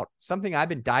about something I've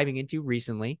been diving into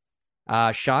recently.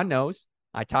 Sean knows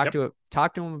I talked to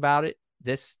him about it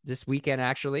this weekend,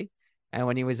 actually, and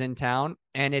when he was in town.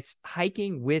 And it's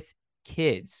hiking with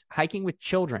kids, hiking with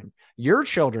children, your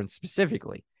children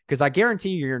specifically, because I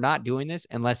guarantee you're not doing this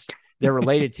unless they're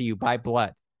related to you by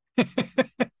blood.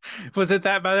 Was it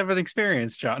that bad of an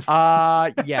experience, John?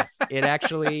 Yes, it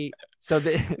actually. So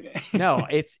no,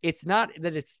 it's not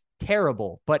that it's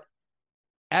terrible, but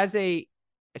as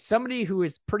somebody who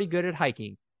is pretty good at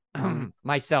hiking,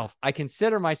 myself, I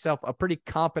consider myself a pretty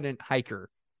competent hiker,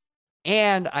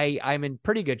 and I'm in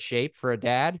pretty good shape for a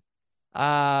dad.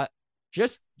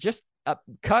 Just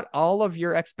cut all of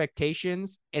your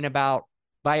expectations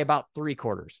by about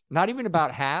 3/4, not even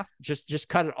about half. Just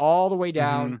cut it all the way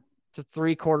down to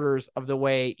 3/4 of the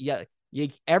way. Yeah,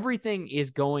 everything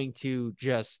is going to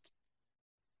just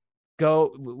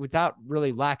go without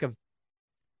really lack of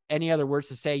any other words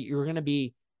to say. You're going to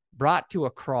be brought to a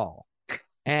crawl.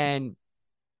 And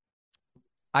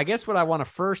I guess what I want to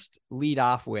first lead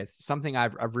off with, something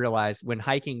I've realized when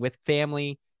hiking with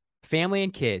family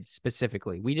and kids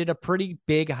specifically. We did a pretty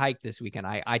big hike this weekend.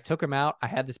 I took them out. I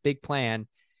had this big plan.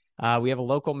 We have a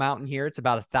local mountain here. It's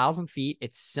about 1,000 feet.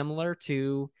 It's similar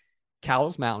to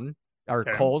Coles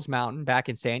Mountain back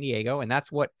in San Diego. And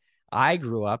that's what I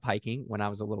grew up hiking when I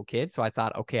was a little kid. So I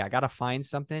thought, okay, I got to find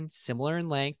something similar in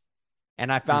length.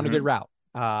 And I found a good route.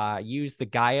 Used the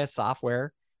Gaia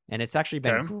software, and it's actually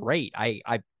been great.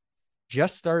 I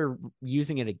just started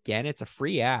using it again. It's a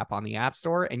free app on the App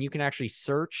Store, and you can actually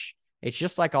search. It's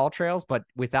just like AllTrails, but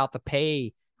without the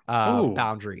pay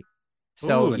boundary.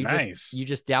 So you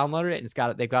just download it,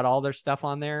 and they've got all their stuff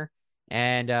on there.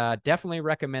 And definitely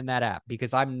recommend that app,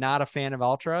 because I'm not a fan of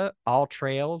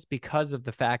AllTrails because of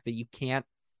the fact that you can't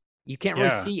really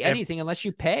see anything unless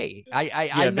you pay.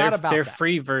 I'm not about their that.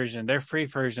 Their free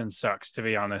version sucks, to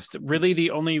be honest. Really,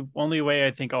 the only way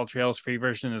I think AllTrails free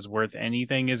version is worth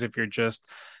anything is if you're just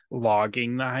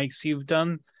logging the hikes you've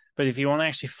done. But if you want to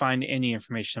actually find any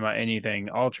information about anything,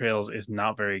 AllTrails is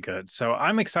not very good. So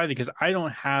I'm excited because I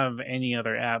don't have any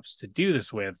other apps to do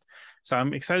this with. So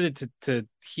I'm excited to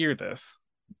hear this.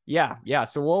 Yeah.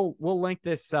 So we'll link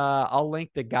this. I'll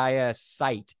link the Gaia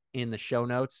site in the show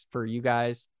notes for you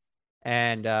guys.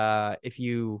 And if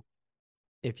you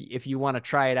want to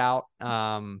try it out,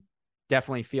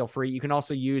 definitely feel free. You can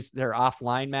also use their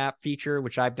offline map feature,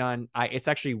 which I've done. It's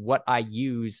actually what I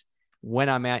use when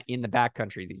I'm in the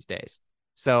backcountry these days.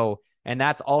 So, and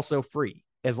that's also free.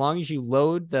 As long as you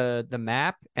load the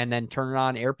map and then turn it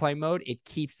on airplane mode, it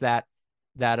keeps that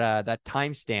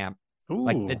timestamp.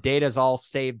 Like the data's all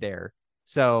saved there.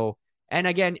 So, and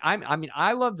again,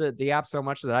 I love the app so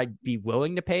much that I'd be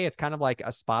willing to pay. It's kind of like a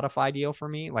Spotify deal for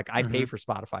me. Like I pay for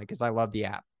Spotify because I love the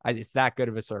app. It's that good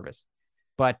of a service.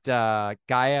 But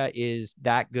Gaia is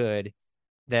that good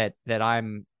that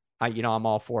I'm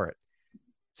all for it.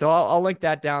 So I'll link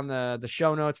that down the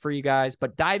show notes for you guys.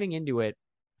 But diving into it,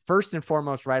 first and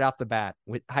foremost, right off the bat,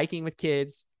 with hiking with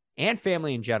kids and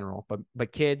family in general,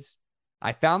 but kids,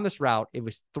 I found this route. It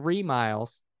was 3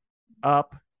 miles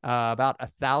up, about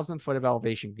 1,000 foot of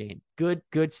elevation gain.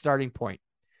 Good starting point.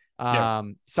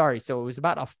 So it was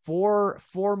about a 4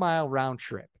 mile round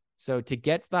trip. So to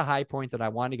get to the high point that I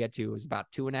wanted to get to, it was about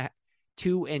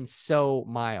 2 and so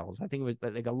miles. I think it was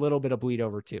like a little bit of bleed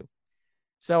over 2.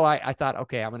 So I thought,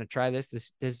 okay, I'm going to try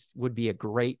this. This would be a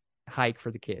great hike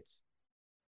for the kids.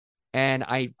 And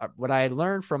what I had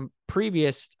learned from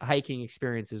previous hiking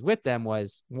experiences with them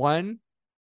was, one,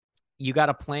 you got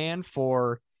to plan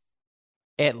for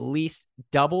at least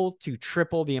double to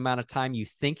triple the amount of time you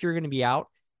think you're going to be out.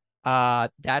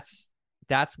 That's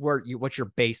what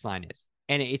your baseline is.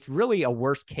 And it's really a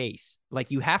worst case.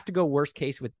 Like you have to go worst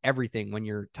case with everything when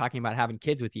you're talking about having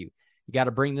kids with you. You got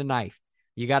to bring the knife.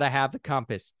 You got to have the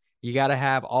compass. You got to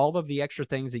have all of the extra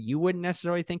things that you wouldn't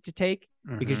necessarily think to take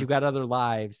because you've got other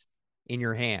lives in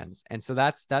your hands. And so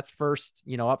that's first,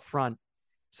 up front,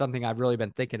 something I've really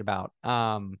been thinking about.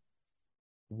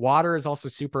 Water is also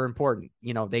super important.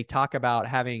 They talk about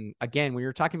having, again, when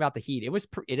you're talking about the heat,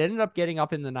 it ended up getting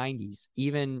up in the 90s.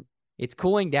 Even it's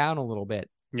cooling down a little bit,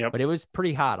 but it was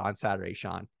pretty hot on Saturday,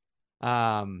 Sean,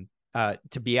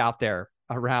 to be out there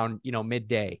around,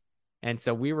 midday. And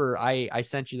so I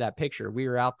sent you that picture. We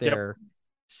were out there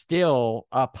still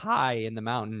up high in the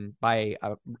mountain by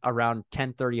around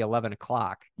 10:30, 11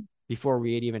 o'clock before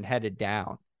we had even headed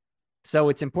down. So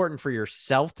it's important for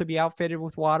yourself to be outfitted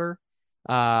with water.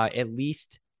 At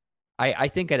least I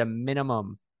think at a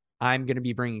minimum, I'm going to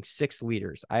be bringing 6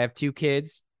 liters. I have 2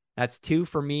 kids. That's 2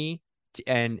 for me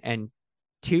and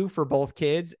 2 for both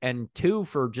kids and 2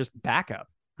 for just backup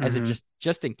as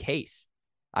just in case.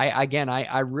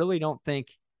 I really don't think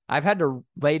I've had to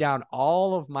lay down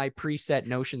all of my preset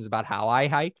notions about how I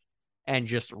hike and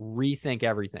just rethink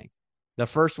everything. The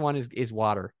first one is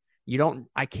water.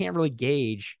 I can't really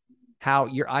gauge how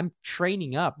I'm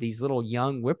training up these little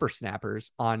young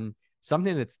whippersnappers on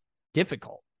something that's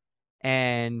difficult.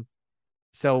 And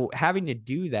so having to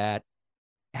do that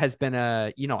has been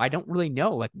I don't really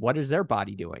know, like, what is their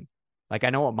body doing? Like, I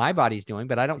know what my body's doing,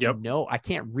 but I don't know. I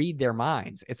can't read their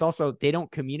minds. It's also, they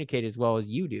don't communicate as well as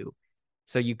you do.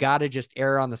 So you got to just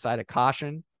err on the side of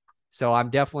caution. So I'm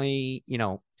definitely,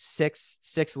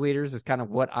 6 liters is kind of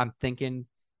what I'm thinking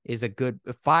is a good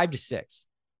 5 to 6.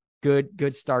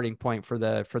 Good starting point for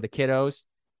the kiddos.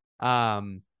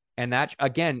 And that,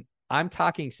 again, I'm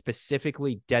talking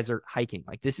specifically desert hiking.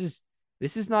 Like, this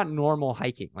is not normal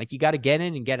hiking. Like, you got to get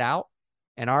in and get out.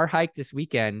 And our hike this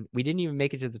weekend, we didn't even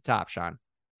make it to the top, Sean.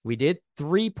 We did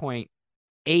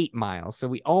 3.8 miles. So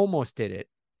we almost did it,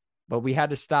 but we had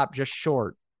to stop just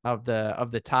short of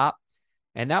the top.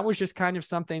 And that was just kind of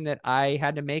something that I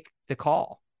had to make the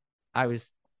call. I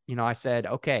said,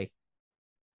 okay,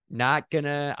 I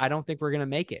don't think we're going to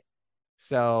make it.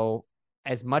 So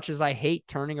as much as I hate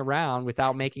turning around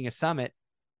without making a summit,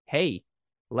 hey,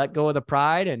 let go of the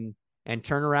pride and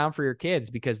turn around for your kids,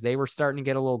 because they were starting to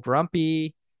get a little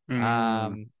grumpy.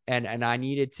 And I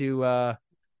needed to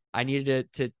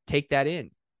take that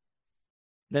in.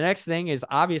 The next thing is,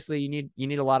 obviously you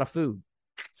need a lot of food.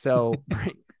 So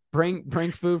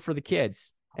bring food for the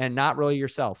kids, and not really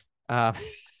yourself.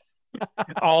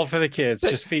 All for the kids.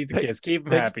 Just feed the kids. Keep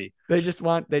them happy. They just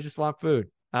want food.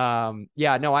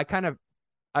 I kind of,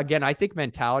 again, I think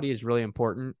mentality is really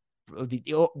important.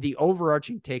 The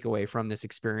overarching takeaway from this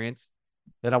experience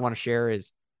that I want to share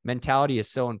is mentality is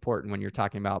so important when you're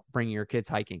talking about bringing your kids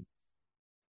hiking.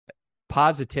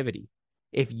 Positivity.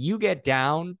 If you get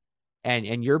down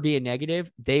and you're being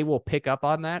negative, they will pick up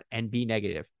on that and be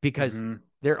negative, because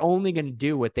they're only going to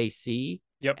do what they see.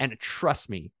 Yep. And trust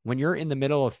me, when you're in the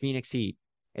middle of Phoenix heat,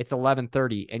 it's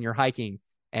 11:30 and you're hiking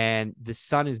and the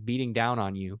sun is beating down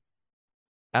on you.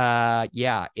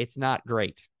 It's not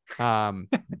great. And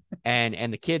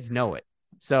the kids know it.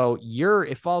 So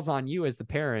it falls on you as the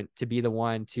parent to be the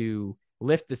one to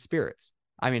lift the spirits.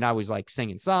 I mean, I was like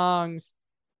singing songs,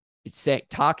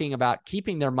 talking about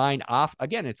keeping their mind off.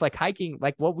 Again, it's like hiking,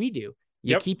 like what we do.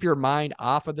 You keep your mind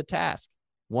off of the task,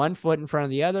 one foot in front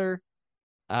of the other.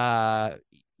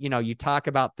 You talk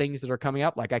about things that are coming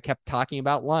up. Like, I kept talking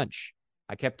about lunch.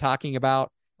 I kept talking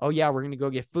about, oh yeah, we're going to go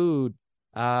get food.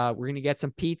 We're going to get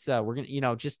some pizza. We're going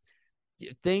to, just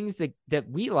things that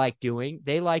we like doing,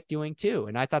 they like doing too.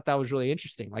 And I thought that was really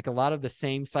interesting. Like, a lot of the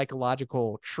same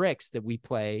psychological tricks that we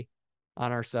play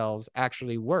on ourselves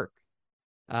actually work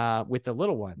with the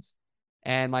little ones.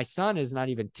 And my son is not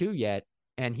even 2 yet,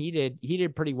 and he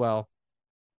did pretty well.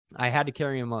 I had to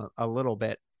carry him a little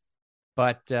bit,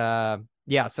 but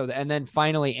so and then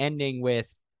finally ending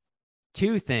with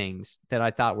 2 things that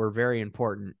I thought were very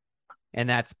important, and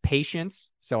that's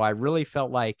patience. So I really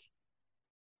felt like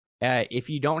if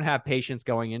you don't have patience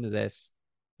going into this,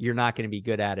 you're not going to be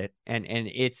good at it. And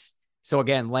it's, so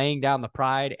again, laying down the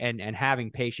pride and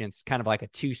having patience, kind of like a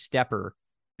 2-stepper,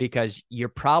 because you're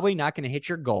probably not going to hit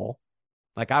your goal.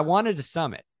 Like, I wanted to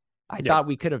summit. I thought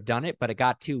we could have done it, but it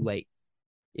got too late.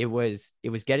 It was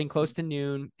getting close to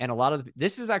noon. And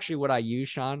this is actually what I use,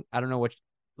 Sean. I don't know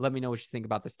let me know what you think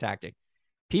about this tactic.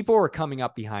 People were coming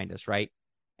up behind us, right?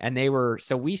 And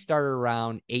so we started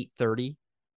around 8:30,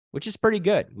 which is pretty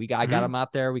good. I got them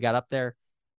out there. We got up there.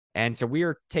 And so we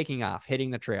were taking off, hitting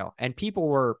the trail, and people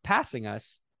were passing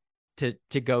us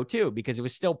to go too, because it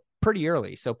was still pretty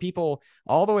early. So people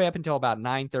all the way up until about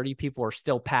 9:30, people were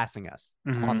still passing us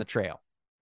on the trail.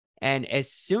 And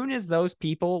as soon as those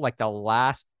people, like the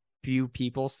last few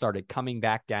people, started coming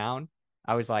back down,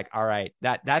 I was like, all right,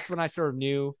 that's when I sort of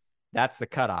knew that's the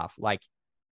cutoff. Like,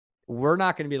 we're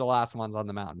not going to be the last ones on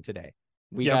the mountain today.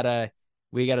 We gotta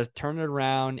turn it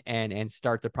around and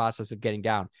start the process of getting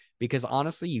down, because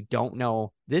honestly, you don't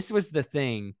know. This was the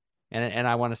thing. And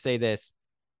I want to say this,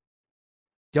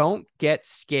 don't get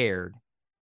scared,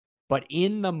 but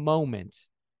in the moment,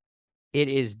 it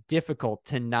is difficult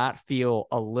to not feel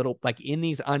a little, like, in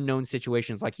these unknown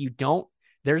situations, like,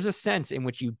 there's a sense in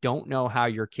which you don't know how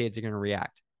your kids are going to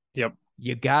react. Yep.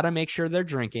 You got to make sure they're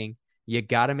drinking. You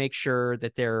got to make sure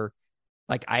that they're,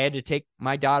 like, I had to take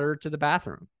my daughter to the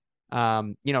bathroom.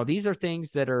 These are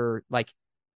things that are, like,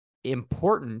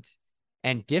 important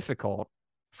and difficult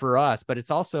for us, but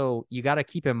it's also, you got to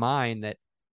keep in mind that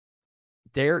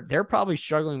they're probably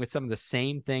struggling with some of the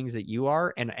same things that you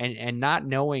are, and not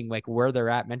knowing, like, where they're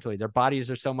at mentally. Their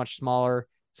bodies are so much smaller.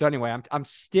 So anyway, I'm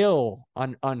still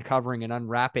uncovering and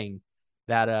unwrapping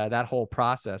that whole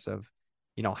process of,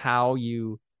 you know, how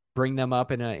you bring them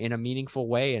up in a meaningful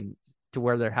way and to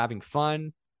where they're having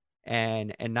fun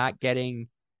and not getting,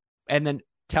 and then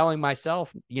telling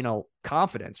myself, you know,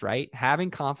 confidence, right?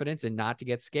 Having confidence and not to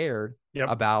get scared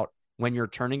about when you're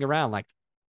turning around, like,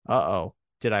 uh-oh,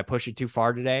 did I push it too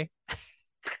far today?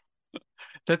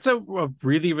 That's a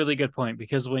really, really good point,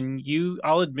 because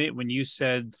I'll admit, when you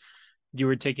said you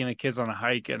were taking the kids on a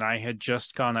hike and I had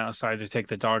just gone outside to take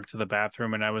the dog to the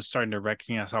bathroom and I was starting to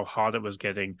recognize how hot it was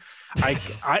getting,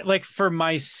 I like, for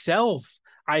myself,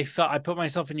 I put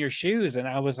myself in your shoes and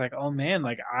I was like, oh man,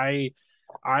 like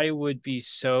I would be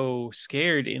so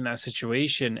scared in that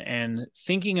situation. And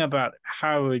thinking about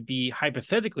how it would be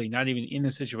hypothetically, not even in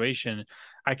the situation,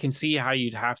 I can see how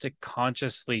you'd have to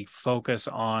consciously focus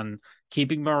on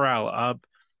keeping morale up,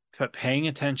 paying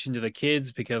attention to the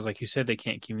kids, because like you said, they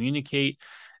can't communicate.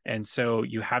 And so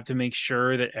you have to make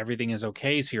sure that everything is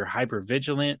okay. So you're hyper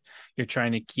vigilant. You're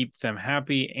trying to keep them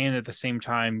happy. And at the same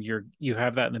time, you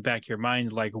have that in the back of your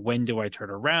mind, like, when do I turn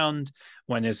around?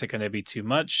 When is it going to be too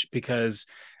much? Because,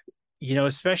 you know,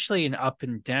 especially in up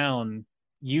and down,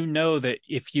 you know that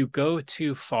if you go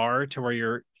too far to where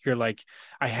you're like,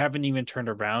 I haven't even turned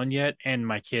around yet, and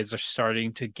my kids are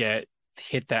starting to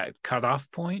hit that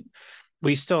cutoff point,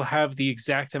 we still have the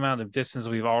exact amount of distance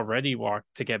we've already walked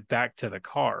to get back to the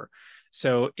car.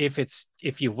 So if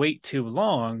you wait too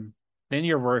long, then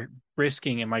you're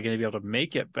risking, am I going to be able to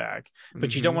make it back?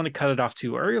 But you don't want to cut it off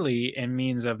too early, and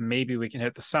means of maybe we can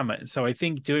hit the summit. And so I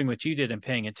think doing what you did and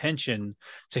paying attention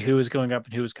to who is going up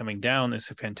and who is coming down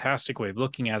is a fantastic way of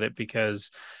looking at it,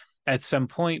 because at some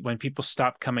point when people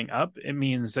stop coming up, it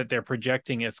means that they're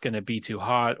projecting it's going to be too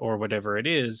hot or whatever it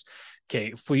is.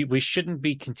 Okay, if we shouldn't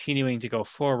be continuing to go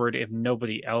forward if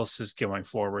nobody else is going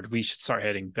forward. We should start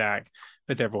heading back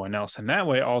with everyone else. And that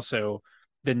way also,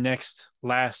 the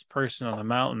last person on the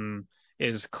mountain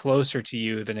is closer to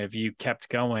you than if you kept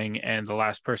going and the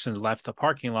last person left the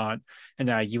parking lot and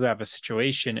now you have a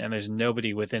situation and there's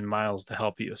nobody within miles to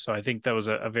help you. So I think that was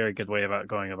a very good way about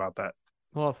going about that.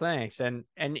 Well, thanks. And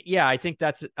yeah, I think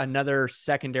that's another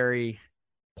secondary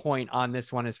point on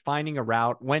this one, is finding a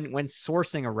route. When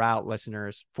sourcing a route,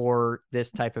 listeners, for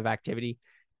this type of activity,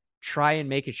 try and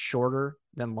make it shorter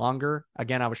than longer.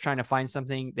 Again, I was trying to find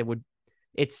something that would,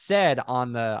 it said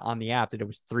on the app that it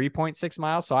was 3.6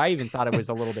 miles. So I even thought it was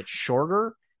a little bit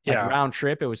shorter. Like round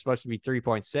trip, it was supposed to be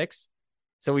 3.6.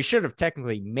 So we should have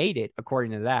technically made it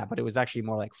according to that, but it was actually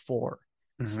more like 4.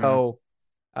 So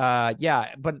yeah,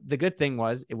 but the good thing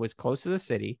was it was close to the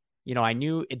city. You know, I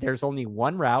knew there's only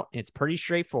one route and it's pretty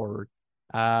straightforward.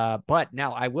 But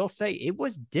now I will say it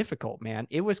was difficult, man.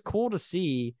 It was cool to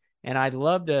see. And I'd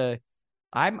love to,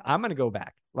 I'm going to go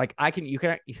back. Like I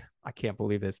can't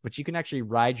believe this, but you can actually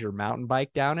ride your mountain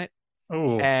bike down it.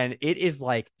 Oh, And it is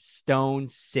like Stone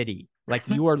City. Like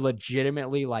you are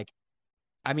legitimately like,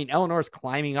 I mean, Eleanor's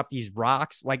climbing up these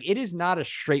rocks. Like it is not a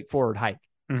straightforward hike.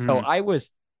 So I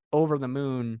was over the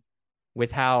moon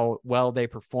with how well they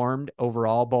performed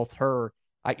overall. Both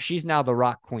she's now the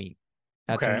Rock Queen.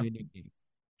 That's her new nickname.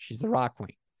 She's the Rock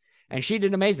Queen. And she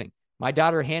did amazing. My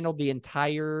daughter handled the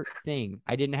entire thing.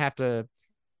 I didn't have to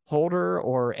hold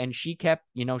her and she kept,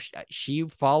 you know, she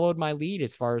followed my lead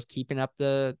as far as keeping up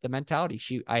the mentality.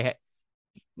 I had,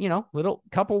 you know, little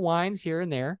couple whines here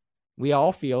and there. We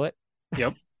all feel it.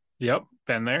 Yep.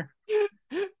 Been there.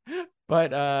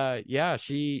 But yeah,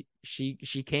 she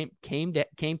came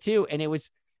to, and it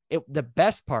was the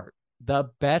best part.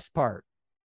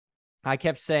 I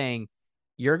kept saying,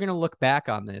 you're going to look back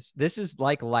on this. This is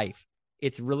like life.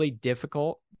 It's really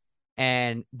difficult.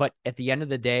 But at the end of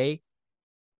the day,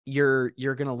 you're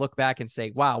going to look back and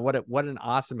say, wow, what an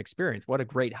awesome experience. What a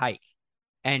great hike.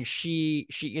 And she,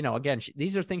 you know, again,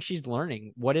 these are things she's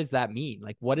learning. What does that mean?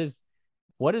 Like, what is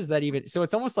that even? So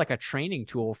it's almost like a training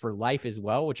tool for life as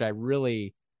well, which I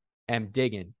really am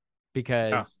digging,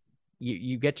 because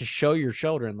you get to show your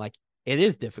children, like, it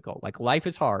is difficult. Like life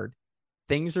is hard.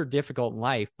 Things are difficult in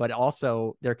life, but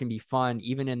also there can be fun,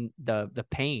 even in the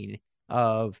pain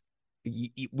of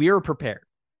we were prepared.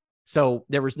 So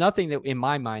there was nothing that in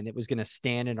my mind that was going to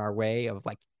stand in our way of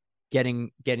like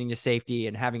getting to safety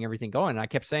and having everything going. And I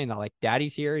kept saying that, like,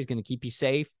 Daddy's here. He's going to keep you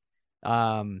safe.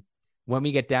 When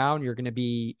we get down, you're going to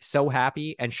be so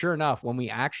happy. And sure enough, when we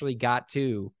actually got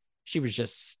to, she was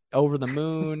just over the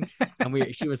moon.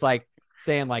 And she was like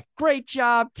saying like, great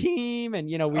job, team. And,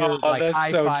 you know, we were like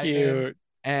high-fiving. So cute.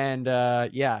 And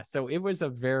yeah, so it was a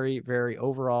very, very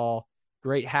overall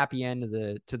great happy end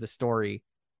to the story.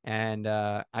 And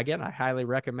again, I highly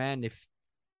recommend,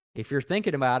 if you're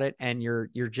thinking about it and you're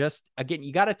just, again,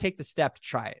 you got to take the step to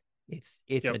try it.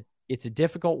 It's a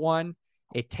difficult one.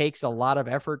 It takes a lot of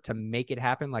effort to make it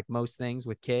happen, like most things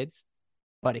with kids,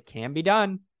 but it can be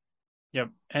done. Yep.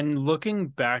 And looking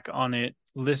back on it,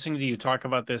 listening to you talk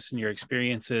about this and your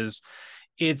experiences,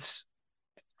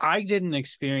 I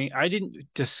didn't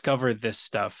discover this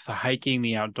stuff, the hiking,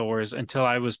 the outdoors, until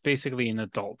I was basically an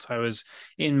adult. I was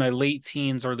in my late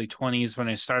teens, early 20s when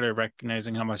I started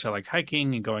recognizing how much I like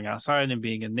hiking and going outside and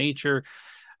being in nature.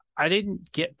 I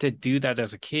didn't get to do that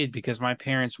as a kid because my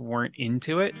parents weren't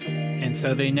into it. And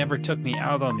so they never took me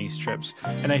out on these trips.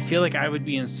 And I feel like I would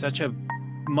be in such a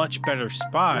much better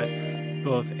spot,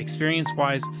 both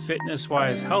experience-wise,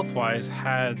 fitness-wise, health-wise,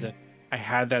 had I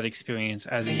had that experience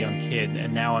as a young kid,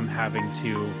 and now I'm having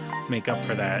to make up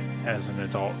for that as an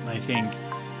adult. And I think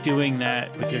doing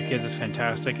that with your kids is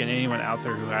fantastic. And anyone out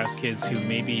there who has kids who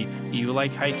maybe you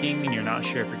like hiking and you're not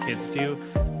sure if your kids do,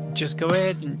 just go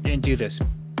ahead and do this.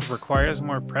 It requires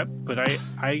more prep, but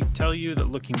I tell you that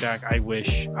looking back, I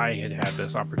wish I had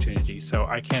this opportunity. So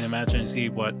I can't imagine to see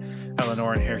what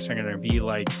Eleanor and Harrison are going to be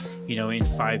like, in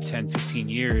 5, 10, 15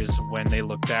 years when they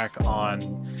look back on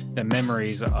the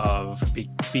memories of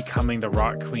becoming the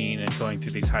rock queen and going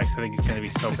through these hikes. I think it's going to be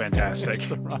so fantastic.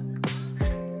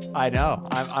 I know.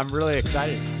 I'm really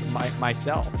excited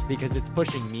myself because it's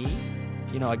pushing me.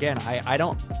 Again,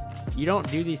 you don't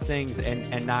do these things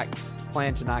and not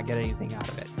plan to not get anything out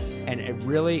of it. And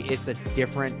it's a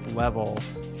different level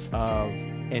of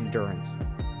endurance.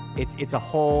 It's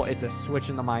a switch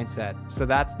in the mindset. So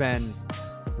that's been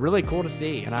really cool to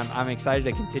see. And I'm excited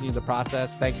to continue the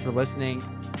process. Thanks for listening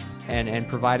and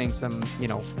providing some,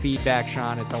 feedback,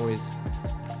 Sean. It's always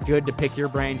good to pick your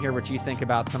brain, hear what you think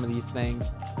about some of these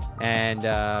things. And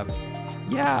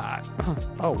yeah.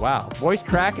 Oh, wow. Voice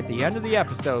crack at the end of the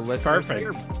episode, listeners.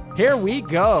 Perfect. Here we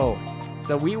go.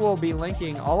 So we will be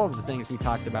linking all of the things we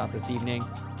talked about this evening.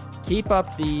 Keep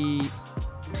up the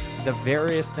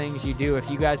various things you do. If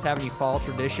you guys have any fall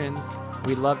traditions,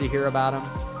 we'd love to hear about them.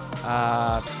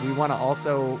 We want to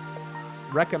also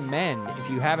recommend, if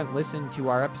you haven't listened to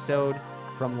our episode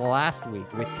from last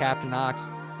week with Captain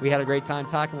Ox, we had a great time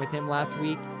talking with him last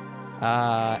week.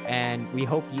 And we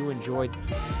hope you enjoyed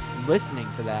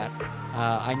listening to that.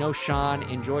 I know Sean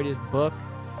enjoyed his book,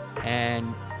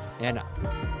 and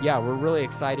yeah, we're really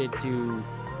excited to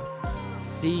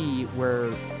see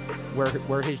where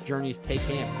his journeys take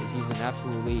him, because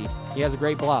he has a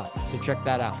great blog, so check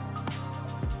that out.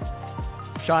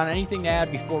 Sean, anything to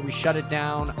add before we shut it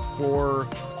down for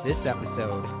this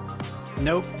episode?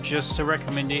 Nope, just a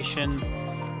recommendation.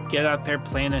 Get out there,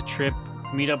 plan a trip,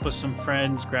 meet up with some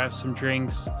friends, grab some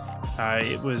drinks.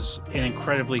 It was an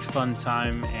incredibly fun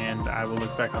time, and I will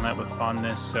look back on that with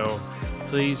fondness. So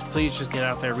please just get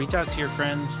out there, reach out to your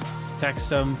friends, text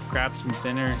them, grab some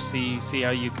dinner, see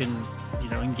how you can,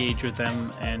 engage with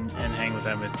them and hang with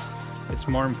them. It's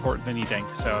more important than you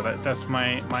think. So that's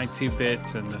my 2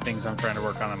 bits and the things I'm trying to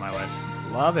work on in my life.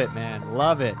 Love it, man.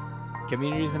 Love it.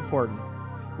 Community is important.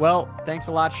 Well, thanks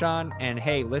a lot, Sean. And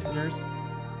hey, listeners,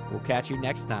 we'll catch you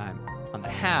next time on the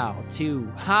How to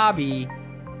Hobby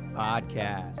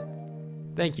Podcast.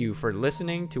 Thank you for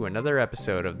listening to another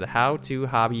episode of the How to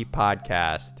Hobby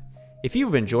Podcast. If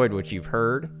you've enjoyed what you've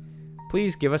heard,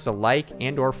 please give us a like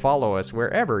and or follow us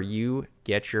wherever you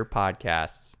get your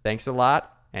podcasts. Thanks a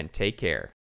lot and take care.